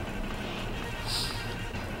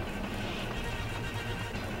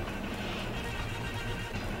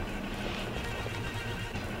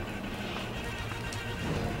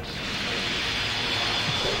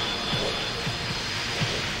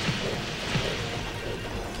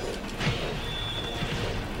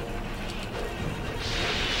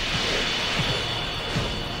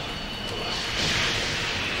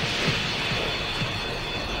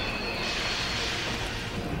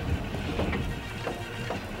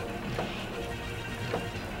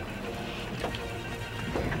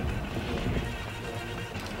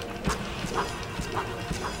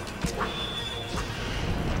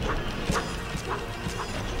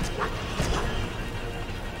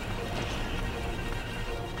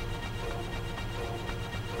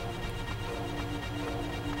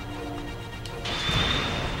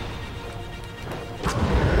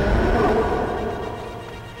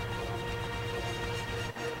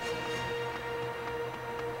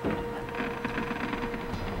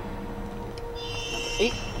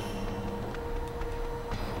 Eight.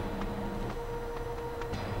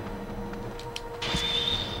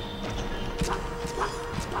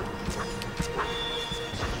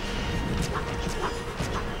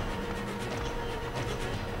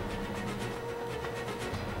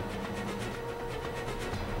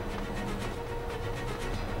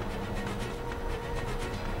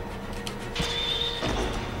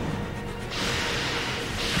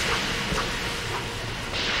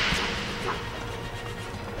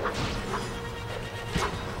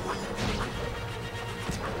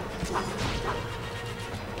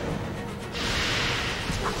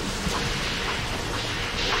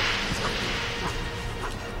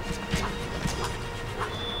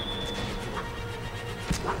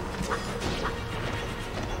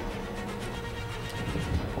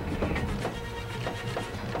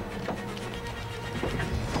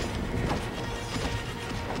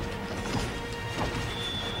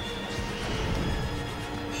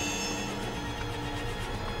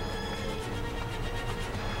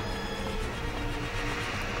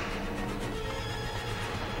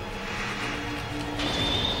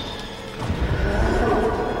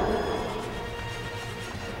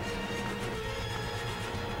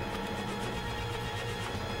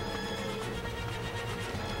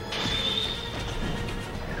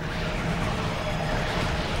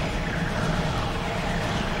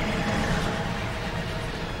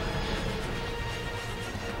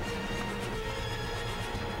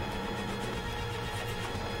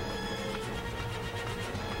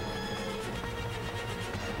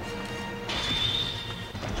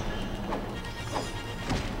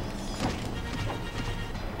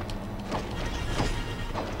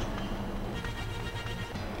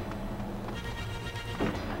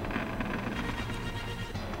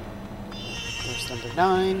 Number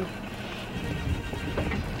 9.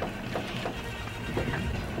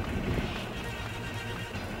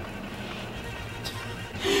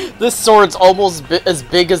 This sword's almost as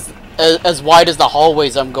big as wide as the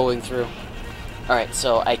hallways I'm going through. Alright,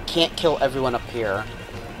 so I can't kill everyone up here.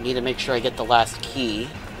 I need to make sure I get the last key.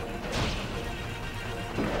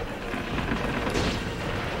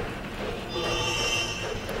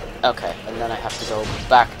 Okay, and then I have to go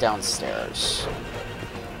back downstairs.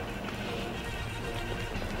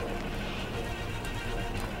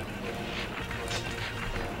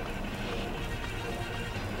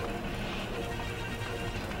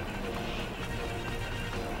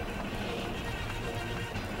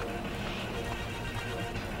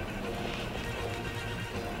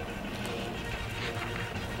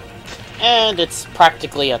 And it's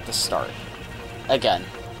practically at the start. Again.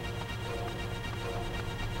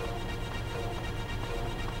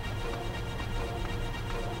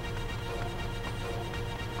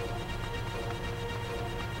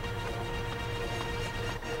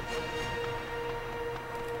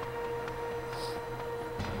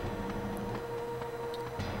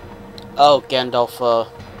 Oh, Gandalf,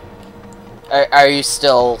 are you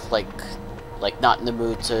still, like not in the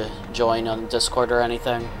mood to join on Discord or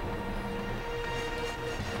anything?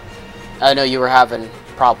 I know you were having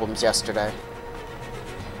problems yesterday.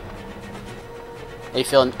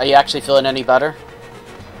 Are you actually feeling any better?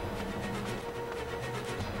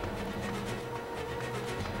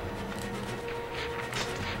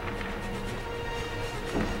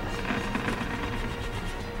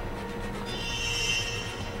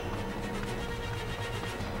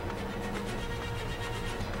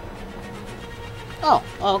 Oh,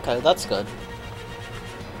 okay, that's good.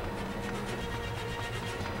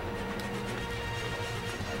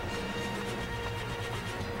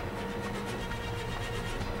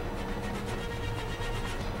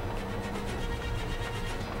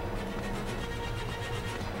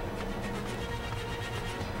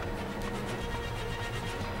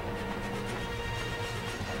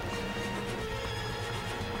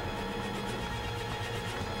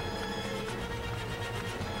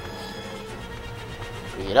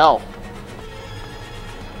 You know,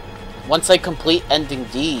 once I complete ending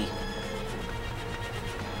D,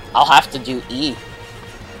 I'll have to do E.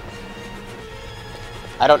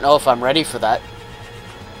 I don't know if I'm ready for that.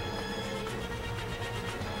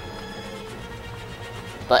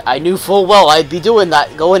 But I knew full well I'd be doing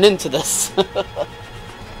that going into this.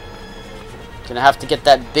 Gonna have to get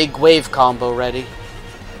that big wave combo ready.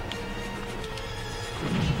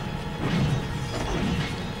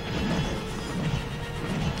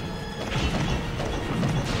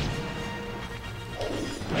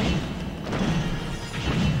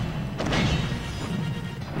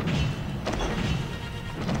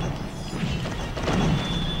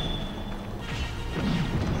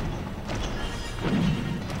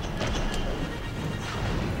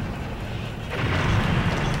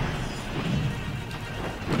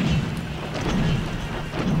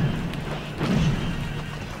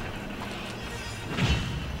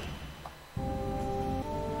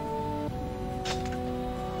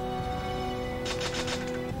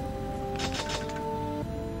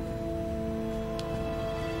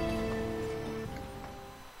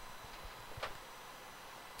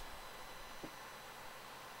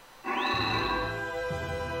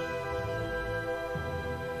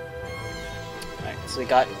 So we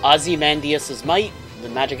got Ozmandias' Might. The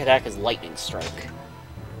magic attack is Lightning Strike.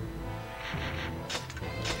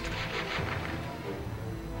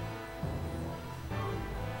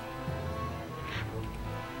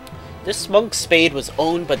 This monk's spade was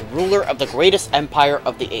owned by the ruler of the greatest empire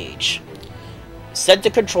of the age. Said to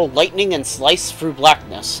control lightning and slice through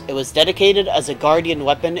blackness, it was dedicated as a guardian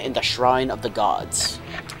weapon in the Shrine of the Gods.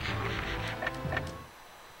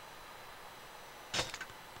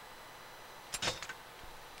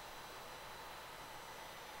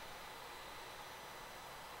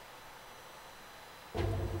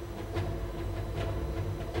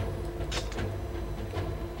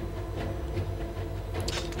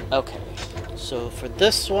 Okay, so for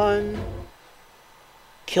this one,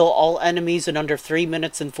 kill all enemies in under 3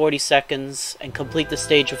 minutes and 40 seconds, and complete the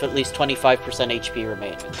stage with at least 25% HP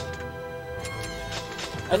remaining.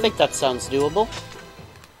 I think that sounds doable.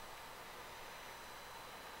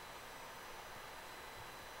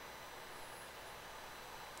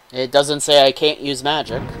 It doesn't say I can't use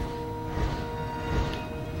magic.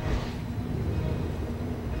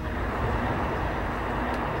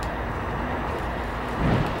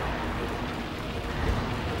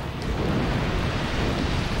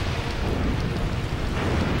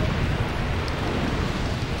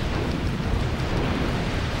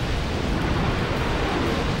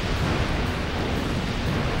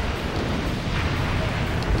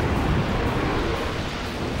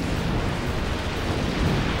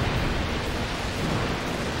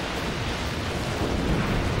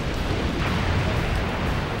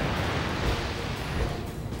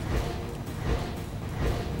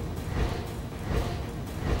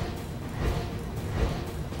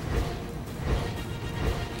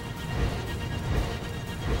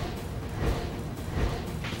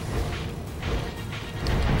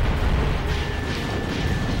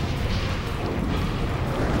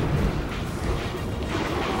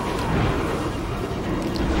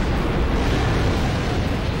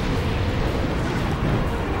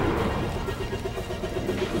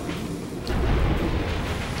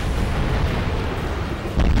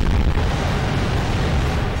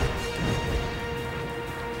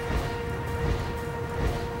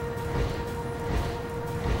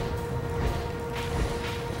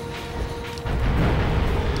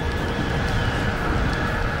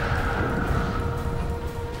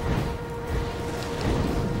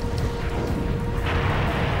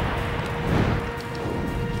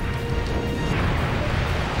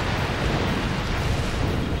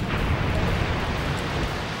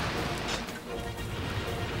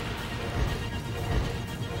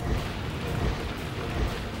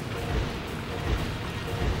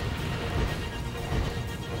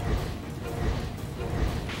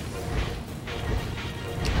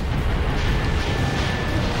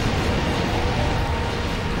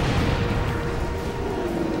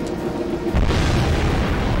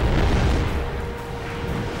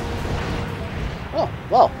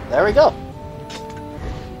 Well, there we go.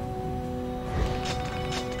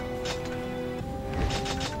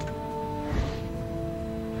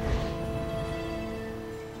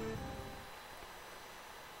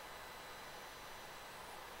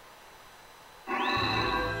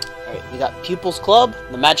 Alright, we got Pupil's Club.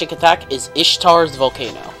 The magic attack is Ishtar's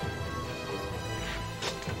Volcano.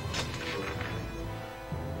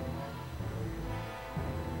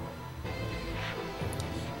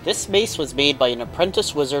 This mace was made by an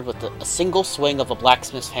apprentice wizard with a single swing of a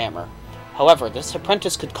blacksmith's hammer. However, this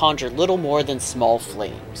apprentice could conjure little more than small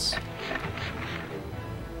flames.